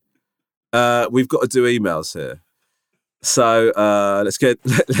 listen, we've got to do emails here. So let's get...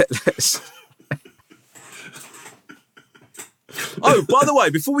 Let's... Oh, by the way,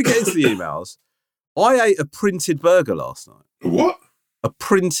 before we get into the emails, I ate a printed burger last night. What? A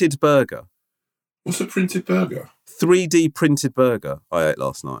printed burger. What's a printed burger? 3D printed burger I ate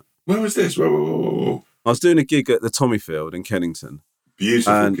last night. Where was this? Whoa. I was doing a gig at the Tommyfield in Kennington.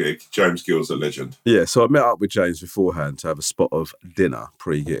 Beautiful gig. James Gill's a legend. Yeah, so I met up with James beforehand to have a spot of dinner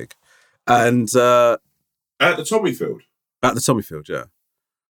pre-gig. And... at the Tommyfield? At the Tommyfield, yeah.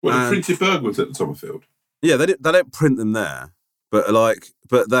 Well, the printed burger was at the Tommyfield? Yeah, they don't print them there.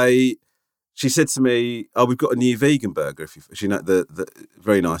 She said to me, "Oh, we've got a new vegan burger." She know the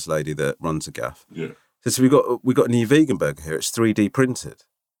very nice lady that runs the gaff. Yeah. So we got a new vegan burger here. It's 3D printed,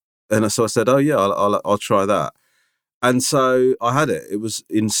 and so I said, "Oh yeah, I'll try that." And so I had it. It was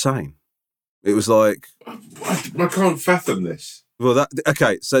insane. It was like I can't fathom this. Well,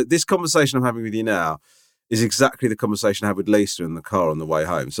 okay. So this conversation I'm having with you now is exactly the conversation I had with Lisa in the car on the way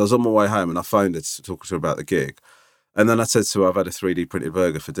home. So I was on my way home and I phoned her to talk to her about the gig. And then I said to her, I've had a 3D printed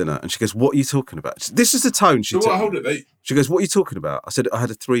burger for dinner. And she goes, what are you talking about? This is the tone she took. Hold it, mate. She goes, what are you talking about? I said, I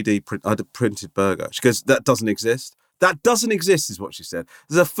had a printed burger. She goes, that doesn't exist. That doesn't exist is what she said.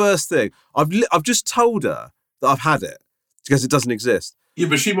 This is the first thing. I've just told her that I've had it. She goes, it doesn't exist. Yeah,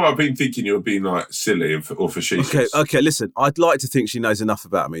 but she might have been thinking you were being like silly or facetious. Okay, listen, I'd like to think she knows enough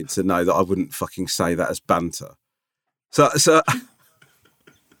about me to know that I wouldn't fucking say that as banter. So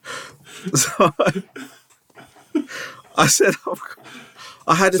I said,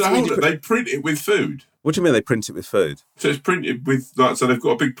 I had a 3D they print it with food. What do you mean they print it with food? So it's printed with so they've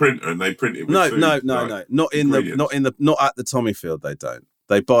got a big printer and they print it with food. No. Not at the Tommyfield. They don't.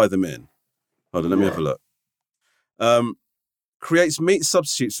 They buy them in. Hold on, let me have a look. Creates meat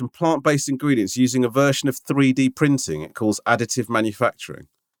substitutes from plant-based ingredients using a version of 3D printing it calls additive manufacturing.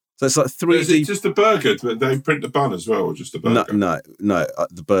 So it's like 3D. Is it just a burger? They print the bun as well, or just a burger? No.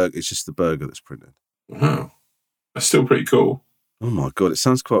 The burger. It's just the burger that's printed. Wow, that's still pretty cool. Oh my God, it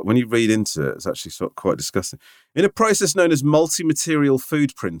sounds quite. When you read into it, it's actually quite disgusting. In a process known as multi-material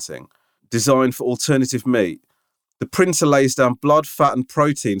food printing, designed for alternative meat, the printer lays down blood, fat, and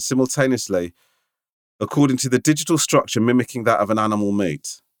protein simultaneously, according to the digital structure mimicking that of an animal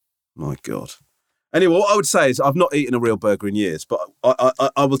meat. My God. Anyway, what I would say is I've not eaten a real burger in years, but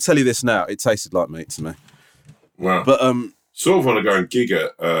I will tell you this now. It tasted like meat to me. Wow. But sort of want to go and gig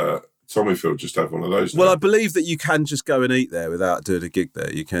at Tommyfield, just have one of those. Well, I believe that you can just go and eat there without doing a gig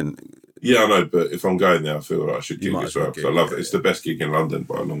there. You can. Yeah, I know, but if I'm going there, I feel like I should gig as well, because I love it. It's the best gig in London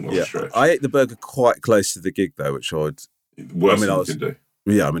by a long stretch. I ate the burger quite close to the gig, though, which Worse than you can do.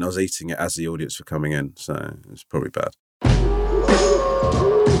 Yeah, I was eating it as the audience were coming in, so it's probably bad.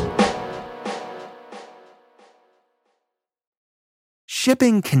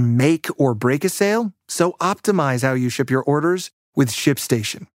 Shipping can make or break a sale, so optimize how you ship your orders with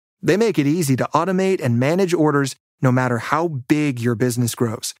ShipStation. They make it easy to automate and manage orders no matter how big your business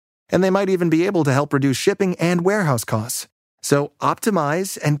grows. And they might even be able to help reduce shipping and warehouse costs. So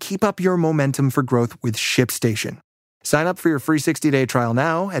optimize and keep up your momentum for growth with ShipStation. Sign up for your free 60-day trial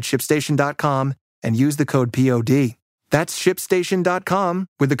now at ShipStation.com and use the code POD. That's ShipStation.com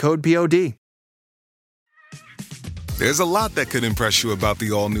with the code POD. There's a lot that could impress you about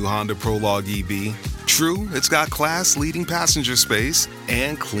the all-new Honda Prologue EV. True, it's got class-leading passenger space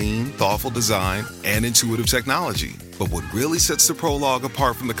and clean, thoughtful design and intuitive technology. But what really sets the Prologue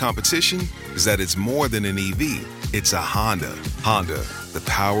apart from the competition is that it's more than an EV. It's a Honda. Honda, the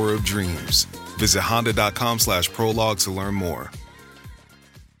power of dreams. Visit honda.com/prologue to learn more.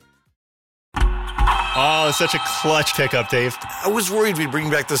 Oh, it's such a clutch pickup, Dave. I was worried we'd bring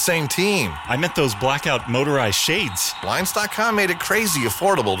back the same team. I meant those blackout motorized shades. Blinds.com made it crazy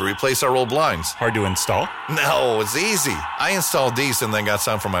affordable to replace our old blinds. Hard to install? No, it's easy. I installed these and then got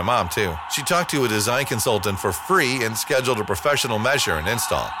some for my mom, too. She talked to a design consultant for free and scheduled a professional measure and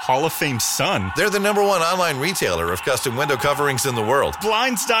install. Hall of Fame son. They're the #1 online retailer of custom window coverings in the world.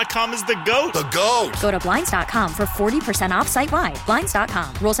 Blinds.com is the GOAT. The GOAT. Go to Blinds.com for 40% off site-wide.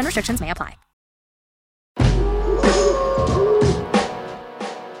 Blinds.com. Rules and restrictions may apply.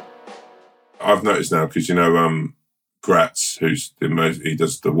 I've noticed now, because Gratz, he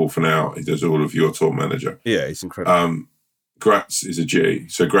does the Wolf and Out, he does all of Your Tour Manager. Yeah, he's incredible. Gratz is a G.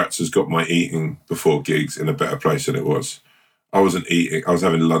 So Gratz has got my eating before gigs in a better place than it was. I wasn't eating. I was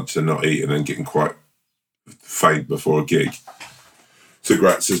having lunch and not eating and getting quite faint before a gig. So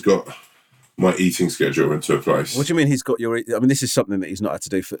Gratz has got my eating schedule into a place. What do you mean he's got your... I mean, this is something that he's not had to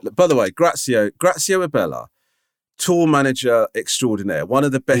do for... By the way, Grazio Abella, tour manager extraordinaire, one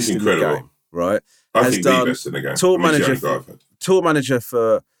of the best in the game, right? I think the best in the game. Tour manager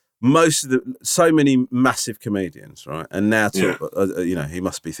for most of so many massive comedians, right? And now, he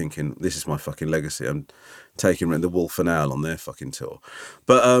must be thinking, this is my fucking legacy. I'm taking the Wolf and Owl on their fucking tour.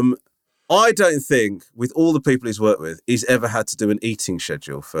 But I don't think, with all the people he's worked with, he's ever had to do an eating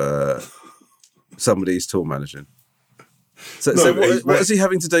schedule for somebody he's tour managing. So what is he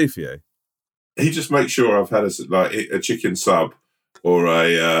having to do for you? He just makes sure I've had a chicken sub or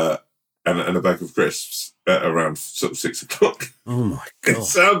a bag of crisps at around sort of 6 o'clock. Oh my God! It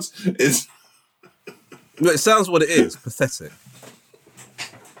sounds what it is. Pathetic.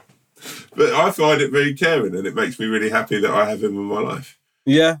 But I find it very caring, and it makes me really happy that I have him in my life.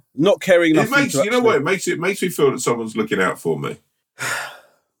 Yeah, not caring enough. It makes me feel that someone's looking out for me.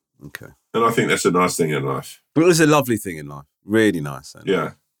 Okay. And I think that's a nice thing in life. But it's a lovely thing in life. Really nice.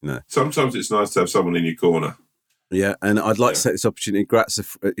 Yeah. No. Sometimes it's nice to have someone in your corner. Yeah, and I'd like to take this opportunity. Gratz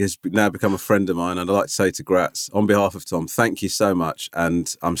has now become a friend of mine, and I'd like to say to Gratz, on behalf of Tom, thank you so much,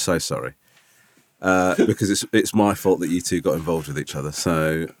 and I'm so sorry. Because it's my fault that you two got involved with each other.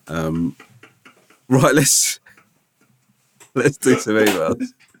 So, right, let's do some emails.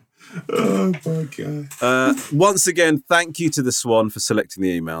 Oh my God. Once again, thank you to the Swan for selecting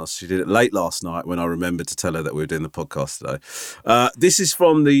the emails. She did it late last night when I remembered to tell her that we were doing the podcast today. This is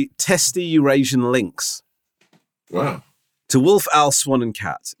from the Testy Eurasian Lynx. Wow. To Wolf, Owl, Swan and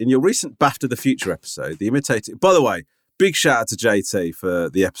Cat. In your recent BAFTA the Future episode, the imitating... By the way, big shout out to JT for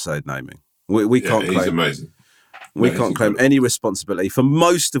the episode naming. We can't claim... He's amazing. We can't claim any responsibility for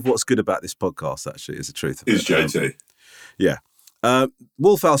most of what's good about this podcast, actually, is the truth of it. Is JT. Yeah.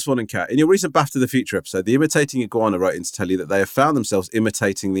 Wolf, Owl, Swan and Cat. In your recent BAFTA the Future episode, the imitating iguana wrote in to tell you that they have found themselves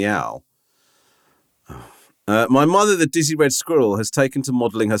imitating the owl. My mother, the dizzy red squirrel, has taken to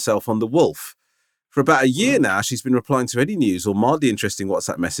modelling herself on the wolf. For about a year now, she's been replying to any news or mildly interesting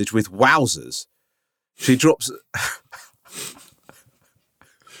WhatsApp message with wowzers. She drops...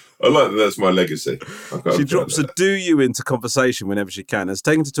 I like that that's my legacy. She drops a do you into conversation whenever she can. Has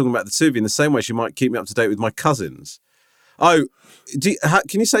taken to talking about the two of you in the same way she might keep me up to date with my cousins. Oh,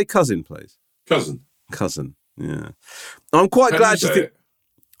 can you say cousin, please? Cousin, yeah. I'm quite glad you think...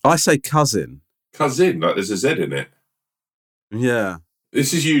 I say cousin. Cousin, like there's a Z in it. Yeah.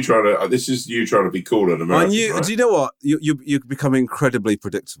 This is you trying to be cool and American. Right? Do you know what? You're becoming incredibly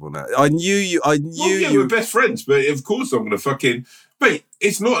predictable now. I knew you. We're best friends, but of course I'm going to fucking. Mate,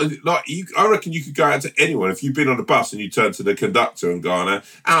 it's not like you. I reckon you could go out to anyone if you've been on a bus and you turn to the conductor and go,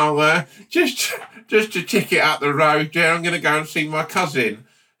 just to check it out the road. Yeah, I'm going to go and see my cousin.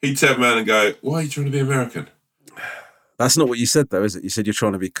 He'd turn around and go, "Why are you trying to be American?" That's not what you said, though, is it? You said you're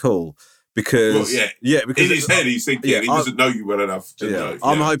trying to be cool. Because because in his head he's thinking he doesn't know you well enough to know.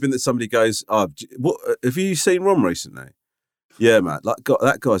 I'm hoping that somebody goes, what have you seen Ron recently? Yeah, man,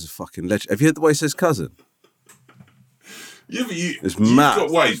 that guy's a fucking legend. Have you heard the way he says cousin? Yeah, but it's you've mad.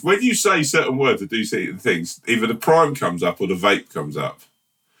 got ways. When you say certain words or do certain things, either the prime comes up or the vape comes up.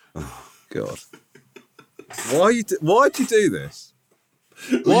 Oh God. Why do you do this?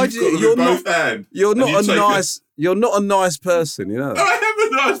 Why do you you're not a nice person, you know. I am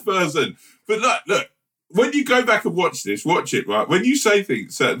a nice person. But look, when you go back and watch it, right? When you say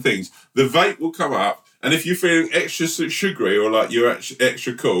certain things, the vape will come up, and if you're feeling extra sugary or like you're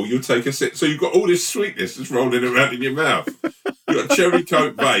extra cool, you'll take a sip. So you've got all this sweetness that's rolling around in your mouth. You've got cherry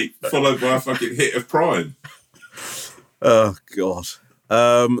coke vape followed by a fucking hit of Prime. Oh God.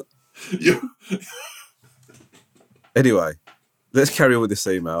 Anyway, let's carry on with this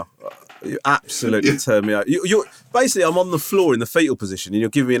email. You absolutely turn me out. You're basically, I'm on the floor in the fetal position, and you're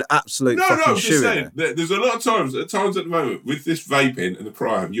giving me an absolute fucking shoe. I'm just saying, there's a lot of times at the moment with this vaping and the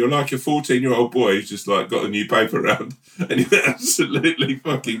Prime, you're like a 14-year-old boy who's just like got a new paper round, and you're absolutely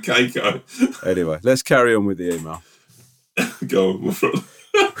fucking keiko. Anyway, let's carry on with the email. Go on, my friend.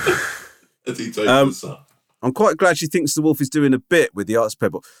 As he takes this up. I'm quite glad she thinks the wolf is doing a bit with the arts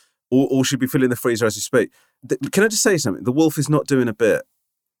pebble, or should be filling the freezer as we speak. Can I just say something? The wolf is not doing a bit.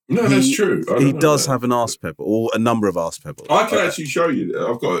 No, that's true. He does have an arse pebble, or a number of arse pebbles. I can actually show you.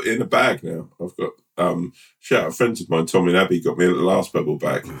 I've got it in a bag now. I've got shout out friends of mine, Tommy and Abby, got me a little arse pebble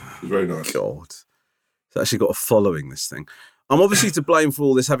bag. It's very nice. God, it's actually got a following, this thing. I'm obviously to blame for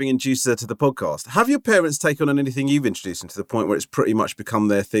all this, having introduced her to the podcast. Have your parents taken on anything you've introduced them to the point where it's pretty much become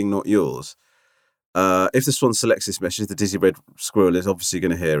their thing, not yours? If the Swan selects this message, the dizzy red squirrel is obviously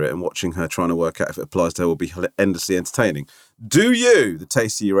going to hear it, and watching her trying to work out if it applies to her will be endlessly entertaining. Do you, the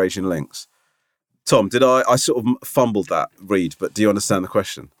tasty Eurasian Lynx? Tom, did I sort of fumbled that read, but do you understand the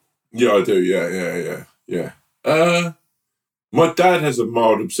question? Yeah, I do. Yeah. My dad has a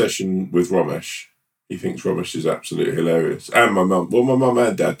mild obsession with Ramesh. He thinks Ramesh is absolutely hilarious. And my mum. Well, my mum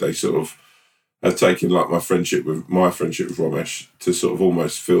and dad, they sort of have taken like my friendship with Ramesh to sort of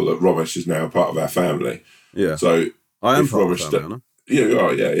almost feel that Ramesh is now part of our family. Yeah. So I am if part of Ramesh the family, aren't yeah, you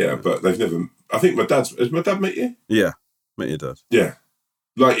are, yeah. But they've never. I think has my dad met you? Yeah, met your dad. Yeah.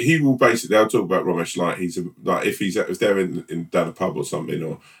 Like he will basically, I'll talk about Ramesh like if they're in down a pub or something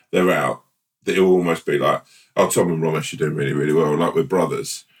or they're out, they'll almost be like, "Oh, Tom and Ramesh are doing really, really well." Like we're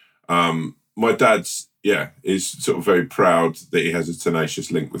brothers. My dad's is sort of very proud that he has a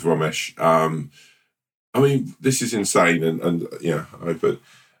tenacious link with Ramesh. I mean, this is insane, and but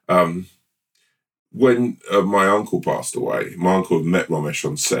when my uncle passed away, my uncle had met Ramesh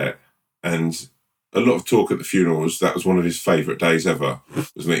on set, and a lot of talk at the funeral was that was one of his favourite days ever.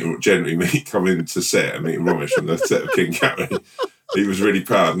 Was generally me coming to set and meeting Ramesh on the set of King Gary. He was really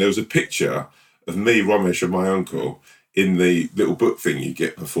proud, and there was a picture of me, Ramesh, and my uncle in the little book thing you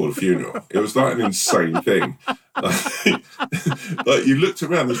get before the funeral. It was like an insane thing. Like you looked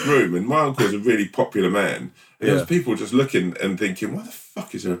around this room, and my uncle was a really popular man. And there was people just looking and thinking, "Why the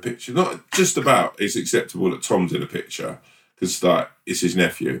fuck is there a picture?" Not just about it's acceptable that Tom's in a picture. Because like it's his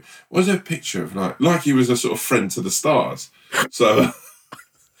nephew. Was there a picture of like he was a sort of friend to the stars? So,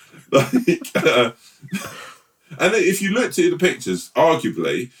 and if you looked at the pictures,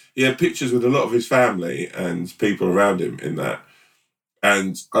 arguably he had pictures with a lot of his family and people around him in that.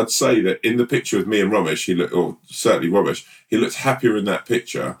 And I'd say that in the picture with me and Ramesh, certainly Ramesh, he looked happier in that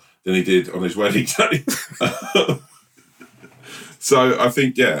picture than he did on his wedding day. So I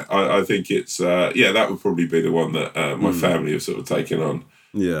think, I think it's, that would probably be the one that my family have sort of taken on.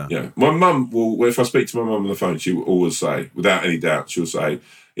 Yeah. My mum will, if I speak to my mum on the phone, she will always say, without any doubt, she'll say,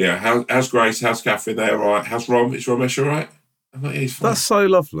 how's Grace, how's Catherine, they all right? How's Rom? Is Ramesh all right? I'm like, he's fine. That's so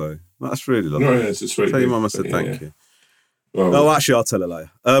lovely. That's really lovely. No, it's a sweet Tell your thing, mum I said thank you. Well, actually, I'll tell her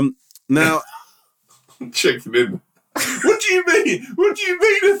later. Now... Checking in. What do you mean? What do you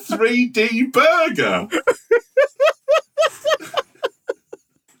mean a 3D burger?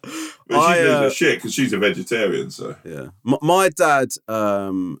 She's losing shit because she's a vegetarian. So my dad,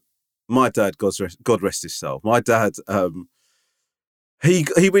 God rest his soul. My dad, he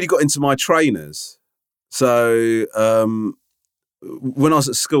really got into my trainers. So when I was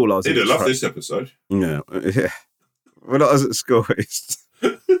at school, I was. He'd have loved this episode. Yeah. When I was at school,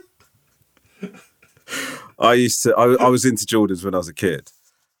 I was into Jordans when I was a kid.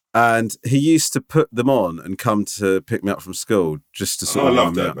 And he used to put them on and come to pick me up from school just to sort of. I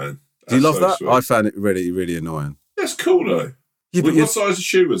love that, man. Do you love that? Sweet. I found it really, really annoying. That's cool, though. Yeah, but what size of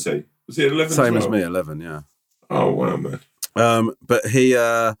shoe was he? Was he 11? Same as me, 11. Yeah. Oh wow, man. But he,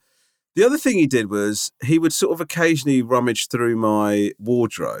 the other thing he did was he would sort of occasionally rummage through my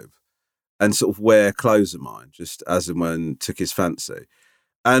wardrobe and sort of wear clothes of mine, just as and when took his fancy.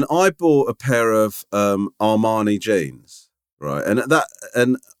 And I bought a pair of Armani jeans, right?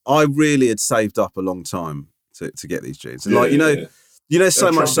 And I really had saved up a long time to get these jeans. And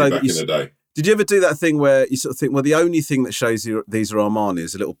so much so that in the day. Did you ever do that thing where you sort of think, well, the only thing that shows you these are Armani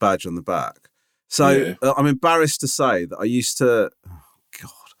is a little badge on the back? So I'm embarrassed to say that I used to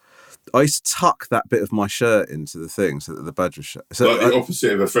tuck that bit of my shirt into the thing so that the badge was shown. So like the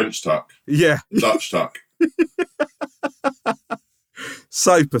opposite of a French tuck. Yeah. Dutch tuck.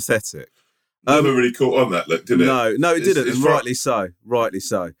 So pathetic. Never really caught on that look, did it? No, it didn't. And rightly so.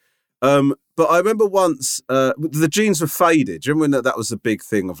 But I remember once the jeans were faded. Do you remember when that was a big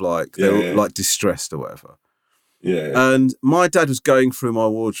thing of like they were like distressed or whatever? Yeah. And my dad was going through my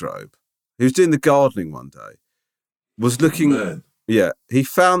wardrobe. He was doing the gardening one day. Was looking. Man. Yeah, he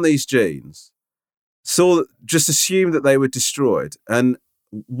found these jeans. Just assumed that they were destroyed and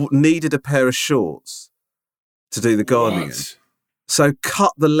needed a pair of shorts to do the gardening in. So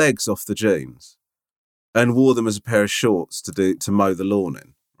cut the legs off the jeans and wore them as a pair of shorts to mow the lawn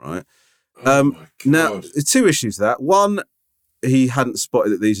in. Right. Now, two issues with that. One, he hadn't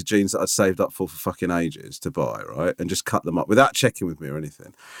spotted that these are jeans that I'd saved up for fucking ages to buy, right? And just cut them up without checking with me or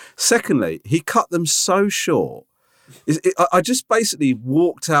anything. Secondly, he cut them so short. I just basically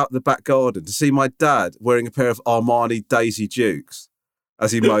walked out the back garden to see my dad wearing a pair of Armani Daisy Dukes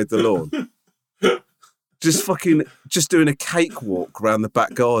as he mowed the lawn. just doing a cakewalk around the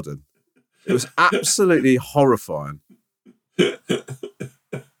back garden. It was absolutely horrifying.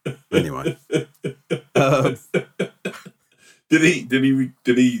 Anyway, did he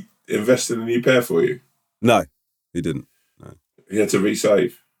invest in a new pair for you? No, he didn't. No. He had to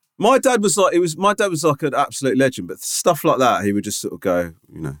resave. My dad was like an absolute legend, but stuff like that he would just sort of go,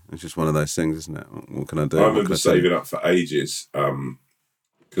 it's just one of those things, isn't it? What can I do? I remember saving up for ages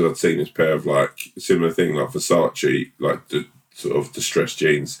because I'd seen this pair of like similar thing, like Versace, like the sort of distressed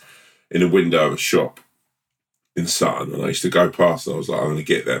jeans in a window of a shop in Sutton, and I used to go past and I was like, I'm going to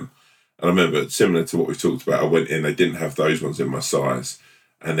get them. And I remember, similar to what we talked about, I went in, they didn't have those ones in my size.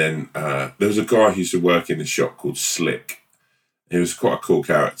 And then there was a guy who used to work in the shop called Slick. He was quite a cool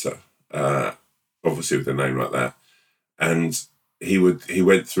character, obviously with a name like that. And he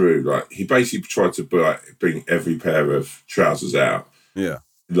went through, like, he basically tried to bring every pair of trousers out. Yeah.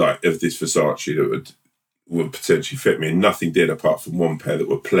 Like, of this Versace that would potentially fit me. And nothing did apart from one pair that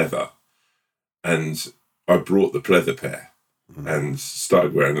were pleather. And I brought the pleather pair and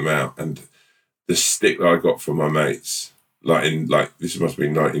started wearing them out. And the stick that I got from my mates, this must have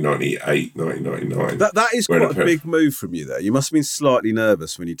been 1998, 1999. That is quite a big move from you there. You must have been slightly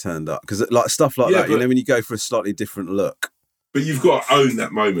nervous when you turned up. Because like stuff like that, when you go for a slightly different look. But you've got to own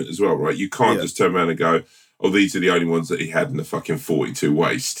that moment as well, right? You can't just turn around and go, oh, these are the only ones that he had in the fucking 42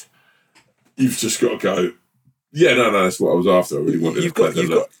 waist. You've just got to go, yeah, no, that's what I was after. I really wanted to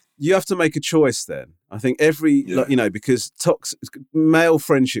look. You have to make a choice then. I think because male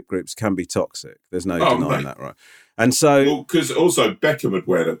friendship groups can be toxic. There's no denying that, right? And so... because also Beckham had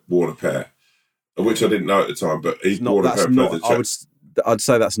worn a pair, which I didn't know at the time, but he's worn a pair of leather. I'd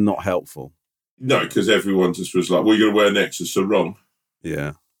say that's not helpful. No, because everyone just was like, what are you going to wear next? It's so wrong.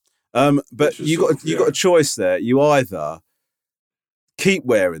 Yeah. But you got a choice there. You either keep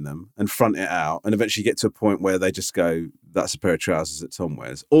wearing them and front it out and eventually get to a point where they just go, that's a pair of trousers that Tom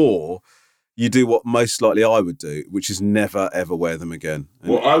wears, or you do what most likely I would do, which is never ever wear them again.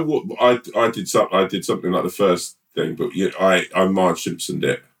 Well, I did something like the first thing, but I Marge Simpsoned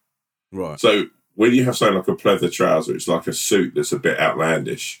it. Right. So when you have something like a pleather trouser, it's like a suit that's a bit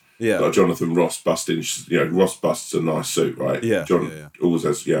outlandish. Yeah. Like Jonathan Ross busting, Ross busts a nice suit, right? Yeah. John always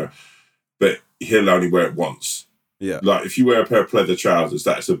has, but he'll only wear it once. Yeah. Like if you wear a pair of pleather trousers,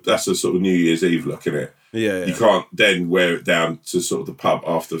 that's a sort of New Year's Eve look, isn't it? Yeah. You can't then wear it down to sort of the pub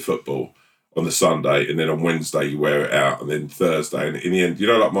after football on the Sunday, and then on Wednesday you wear it out, and then Thursday, and in the end,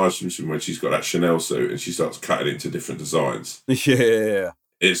 like Marge Simpson when she's got that Chanel suit and she starts cutting it into different designs. Yeah.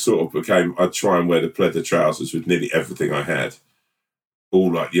 It sort of became, I'd try and wear the pleather trousers with nearly everything I had.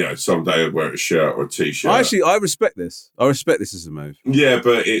 All like, someday I'd wear a shirt or a t-shirt. I respect this. I respect this as a move. Yeah,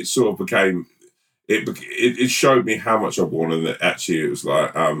 but it sort of became, it showed me how much I've worn, and that actually it was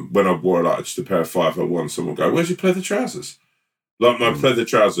like, when I wore like just a pair of 501, someone would go, where's your pleather trousers? Like my pleather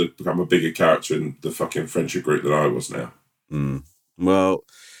trousers had become a bigger character in the fucking friendship group than I was now. Well,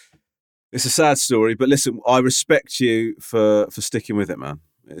 it's a sad story, but listen, I respect you for sticking with it, man.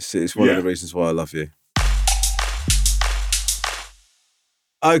 It's one of the reasons why I love you.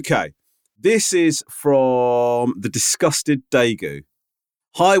 Okay, this is from the Disgusted Daegu.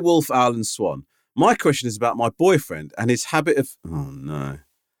 Hi, Wolf, Owl and Swan. My question is about my boyfriend and his habit of... Oh, no.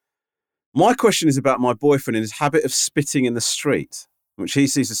 My question is about my boyfriend and his habit of spitting in the street, which he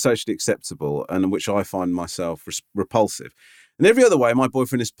sees as socially acceptable and which I find myself repulsive. In every other way, my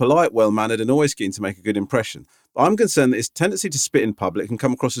boyfriend is polite, well-mannered and always keen to make a good impression. But I'm concerned that his tendency to spit in public can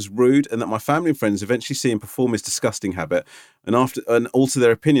come across as rude and that my family and friends eventually see him perform his disgusting habit and alter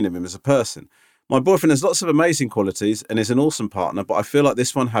their opinion of him as a person. My boyfriend has lots of amazing qualities and is an awesome partner, but I feel like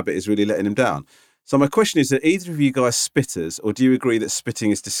this one habit is really letting him down. So my question is, are either of you guys spitters, or do you agree that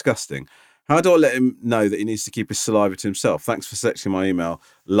spitting is disgusting? How do I let him know that he needs to keep his saliva to himself? Thanks for selecting my email.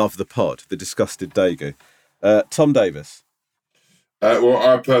 Love the pod. The Disgusted Daegu. Tom Davis. Well,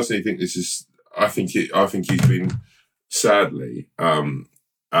 I personally think this is. I think he's been, sadly,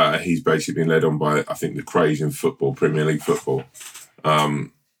 he's basically been led on by, I think, the craze in football, Premier League football,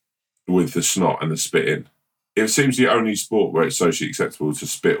 with the snot and the spitting. It seems the only sport where it's socially acceptable to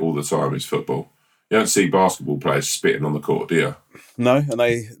spit all the time is football. You don't see basketball players spitting on the court, do you? No, and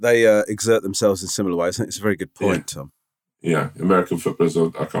they exert themselves in similar ways. I think it's a very good point, Tom. Yeah, American footballers, I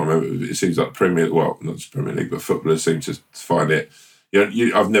can't remember. It seems like not just Premier League, but footballers seem to find it.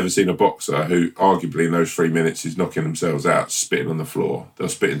 I've never seen a boxer who, arguably, in those 3 minutes, is knocking themselves out, spitting on the floor. They'll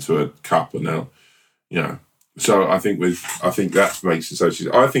spit into a cup, and they'll, So I think that makes it so.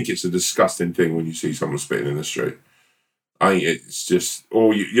 I think it's a disgusting thing when you see someone spitting in the street. I think it's just,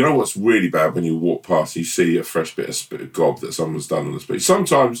 or you know what's really bad when you walk past, you see a fresh bit of gob that someone's done on the street.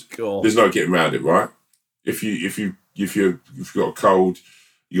 Sometimes there's no getting around it, right? If you've got a cold,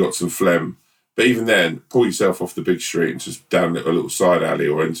 you got some phlegm, but even then, pull yourself off the big street and just down a little side alley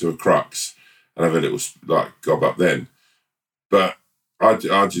or into a crux and have a little gob up then. But I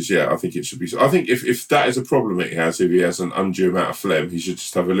think it should be. I think if that is a problem that he has, if he has an undue amount of phlegm, he should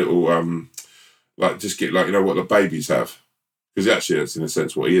just have a little just get what the babies have. Because actually, that's in a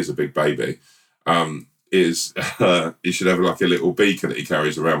sense what he is, a big baby. is he should have like a little beaker that he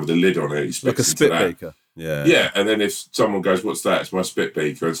carries around with a lid on it. He spits like a into spit that. beaker. Yeah. Yeah, and then if someone goes, "What's that?" It's my spit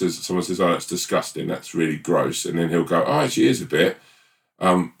beaker, and someone says, "Oh, that's disgusting. That's really gross," and then he'll go, "Oh, actually, it is a bit.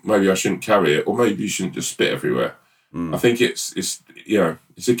 Maybe I shouldn't carry it, or maybe you shouldn't just spit everywhere." I think it's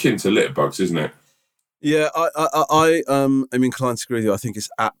akin to litter bugs, isn't it? Yeah, I am inclined to agree with you. I think it's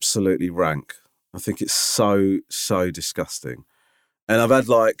absolutely rank. I think it's so disgusting. And I've had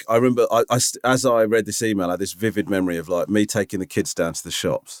I remember as I read this email, I had this vivid memory of like me taking the kids down to the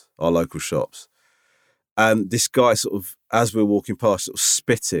shops, our local shops. And this guy sort of, as we were walking past, sort of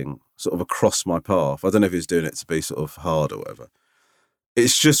spitting sort of across my path. I don't know if he was doing it to be sort of hard or whatever.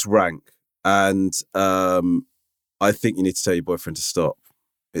 It's just rank. And I think you need to tell your boyfriend to stop.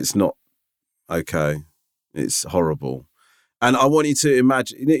 It's not okay. It's horrible. And I want you to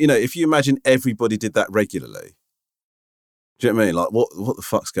imagine, if you imagine everybody did that regularly, do you know what I mean? Like, what the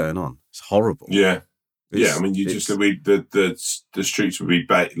fuck's going on? It's horrible. Yeah. I mean, the streets would be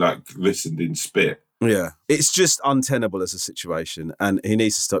glistened in spit. Yeah, it's just untenable as a situation, and he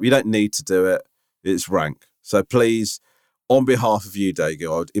needs to stop. You don't need to do it. It's rank. So please, on behalf of you,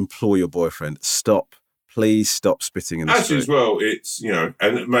 Dago, I would implore your boyfriend, stop. Please stop spitting in the street. As well, it's,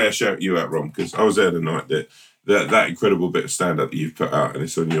 and may I shout you out, Ron, because I was there the night that incredible bit of stand-up that you've put out, and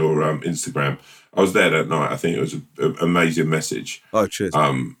it's on your Instagram. I was there that night. I think it was an amazing message. Oh, cheers.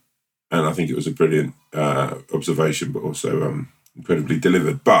 And I think it was a brilliant observation, but also incredibly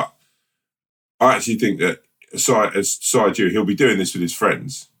delivered. But I actually think that aside you, he'll be doing this with his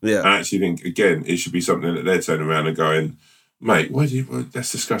friends. Yeah. I actually think, again, it should be something that they're turning around and going, mate,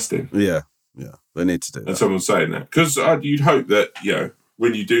 that's disgusting. Yeah. They need to do that. And someone's saying that. Because you'd hope that,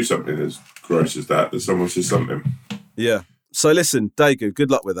 when you do something as gross as that someone says something. Yeah. So listen, Dago,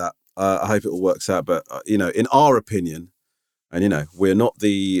 good luck with that. I hope it all works out. But, in our opinion, and, we're not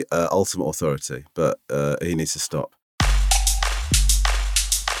the ultimate authority, but he needs to stop.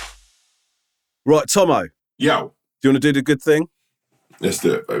 Right, Tomo. Yo. Do you want to do the good thing? Let's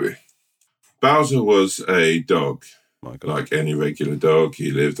do it, baby. Bowser was a dog. Like any regular dog, he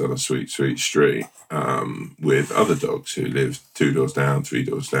lived on a sweet, sweet street with other dogs who lived 2 doors down, 3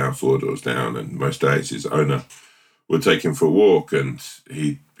 doors down, 4 doors down. And most days his owner would take him for a walk and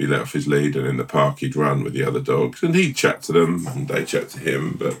he'd be let off his lead, and in the park he'd run with the other dogs and he'd chat to them and they'd chat to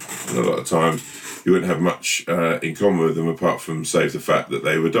him. But a lot of time he wouldn't have much in common with them apart from save the fact that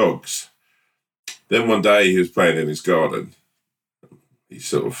they were dogs. Then one day he was playing in his garden. He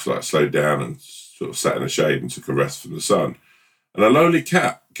sort of slowed down and sort of sat in the shade and took a rest from the sun. And a lonely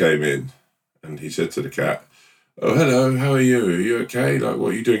cat came in and he said to the cat, "Oh, hello, how are you? Are you okay? Like, what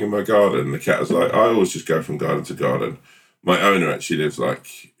are you doing in my garden?" And the cat was like, "I always just go from garden to garden. My owner actually lives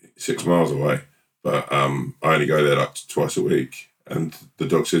 6 miles away, but I only go there twice a week." And the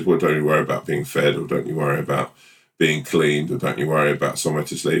dog says, "Well, don't you worry about being fed, or don't you worry about being cleaned, or don't you worry about somewhere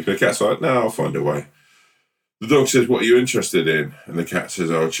to sleep." And the cat's like, "No, I'll find a way." The dog says, "What are you interested in?" And the cat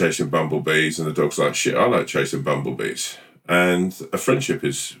says, "Oh, chasing bumblebees." And the dog's like, "Shit, I like chasing bumblebees." And a friendship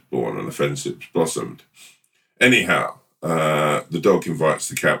is born and a friendship's blossomed. Anyhow, the dog invites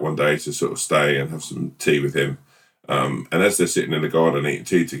the cat one day to sort of stay and have some tea with him. And as they're sitting in the garden eating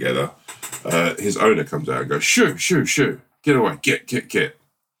tea together, his owner comes out and goes, "Shoo, shoo, shoo, get away, get.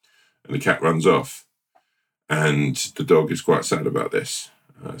 And the cat runs off. And the dog is quite sad about this.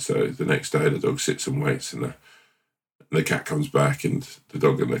 So the next day the dog sits and waits, and the cat comes back, and the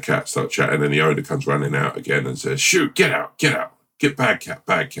dog and the cat start chatting, and the owner comes running out again and says, "Shoot, get out, get bad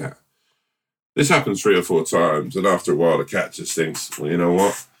cat. This happens 3 or 4 times, and after a while the cat just thinks, well, you know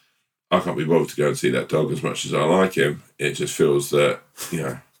what? I can't be bothered to go and see that dog as much as I like him. It just feels that,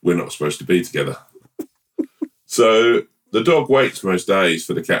 we're not supposed to be together." So the dog waits most days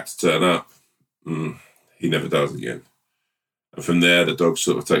for the cat to turn up. He never does again. And from there, the dog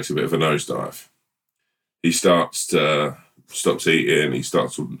sort of takes a bit of a nosedive. He stops eating. He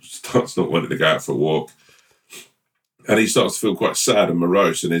starts not wanting to go out for a walk. And he starts to feel quite sad and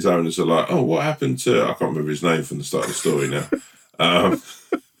morose. And his owners are like, "Oh, what happened to..." I can't remember his name from the start of the story now.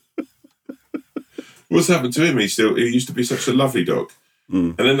 What's happened to him? He used to be such a lovely dog.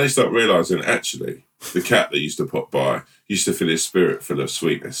 And then they start realising, actually, the cat that used to pop by used to fill his spirit full of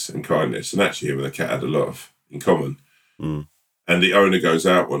sweetness and kindness. And actually him and the cat had a lot in common. And the owner goes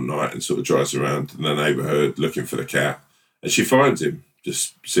out one night and sort of drives around in the neighbourhood looking for the cat. And she finds him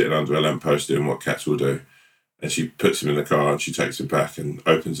just sitting under a lamppost doing what cats will do. And she puts him in the car and she takes him back and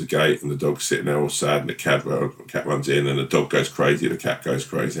opens the gate, and the dog's sitting there all sad, and the cat runs in, and the dog goes crazy, the cat goes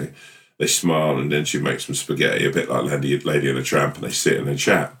crazy. They smile, and then she makes some spaghetti, a bit like Lady and the Tramp, and they sit and they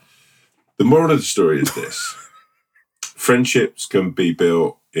chat. The moral of the story is this. Friendships can be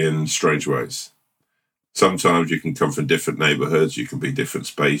built in strange ways. Sometimes you can come from different neighbourhoods, you can be different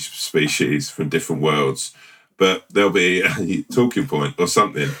species from different worlds, but there'll be a talking point or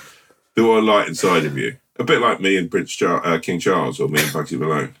something that will light inside of you. A bit like me and King Charles, or me and Bugsy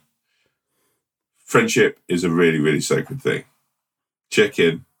Malone. Friendship is a really, really sacred thing. Check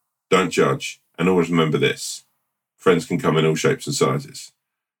in, don't judge, and always remember this. Friends can come in all shapes and sizes.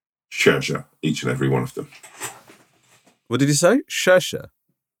 Treasure each and every one of them. What did you say? Treasure?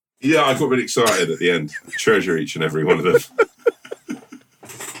 Yeah, I got really excited at the end. Treasure each and every one of them.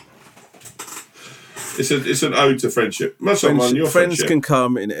 It's an ode to friendship. Much like your friends friendship. can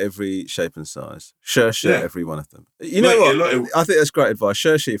come in every shape and size. Share every one of them. You know what? I think that's great advice.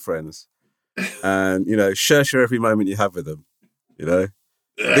 Share your friends, and share every moment you have with them.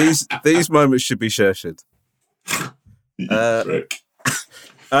 These moments should be shared.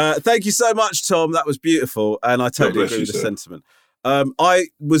 Thank you so much, Tom. That was beautiful, and I totally agree with the sentiment. I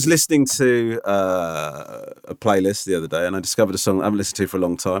was listening to a playlist the other day, and I discovered a song I haven't listened to for a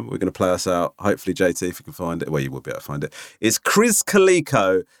long time. We're going to play us out. Hopefully, JT, if you can find it. Well, you will be able to find it. It's Chris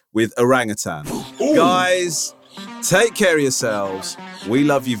Kaliko with Orangutan. Ooh. Guys, take care of yourselves. We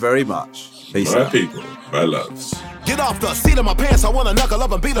love you very much. Peace out. People, my loves. Get off the seat of my pants, I wanna knuckle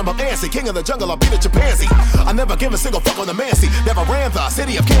up and beat him up antsy. King of the jungle, I beat a chimpanzee. I never give a single fuck on the mancy. Never ran the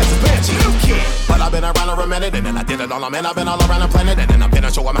city of Kansas, Banshee. But I've been around a minute, and then I did it all, man. I've been all around the planet, and then I'm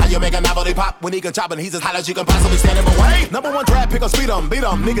gonna show him how you make a novelty pop. When he can chop and he's as hot as you can possibly stand him away. Number one draft pick, beat him.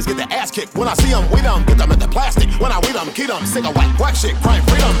 Niggas get their ass kicked. When I see them, we them. Get them in the plastic. When I read them, keep them. Sick of whack shit, crime,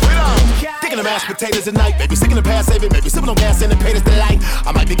 freedom. Digging the mashed potatoes at night. Maybe sticking the past saving, maybe sipping on gas and the pain is delight.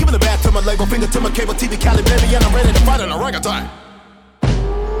 I might be giving a bath to my label, finger to my cable TV, Cali, baby, and I'm ready to fight an orangutan.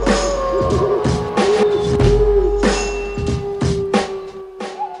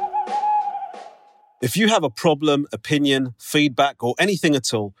 If you have a problem, opinion, feedback, or anything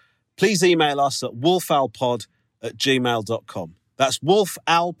at all, please email us at wolfowlpod@gmail.com. That's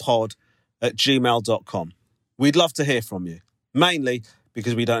wolfowlpod@gmail.com. We'd love to hear from you, mainly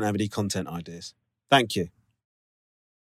because we don't have any content ideas. Thank you.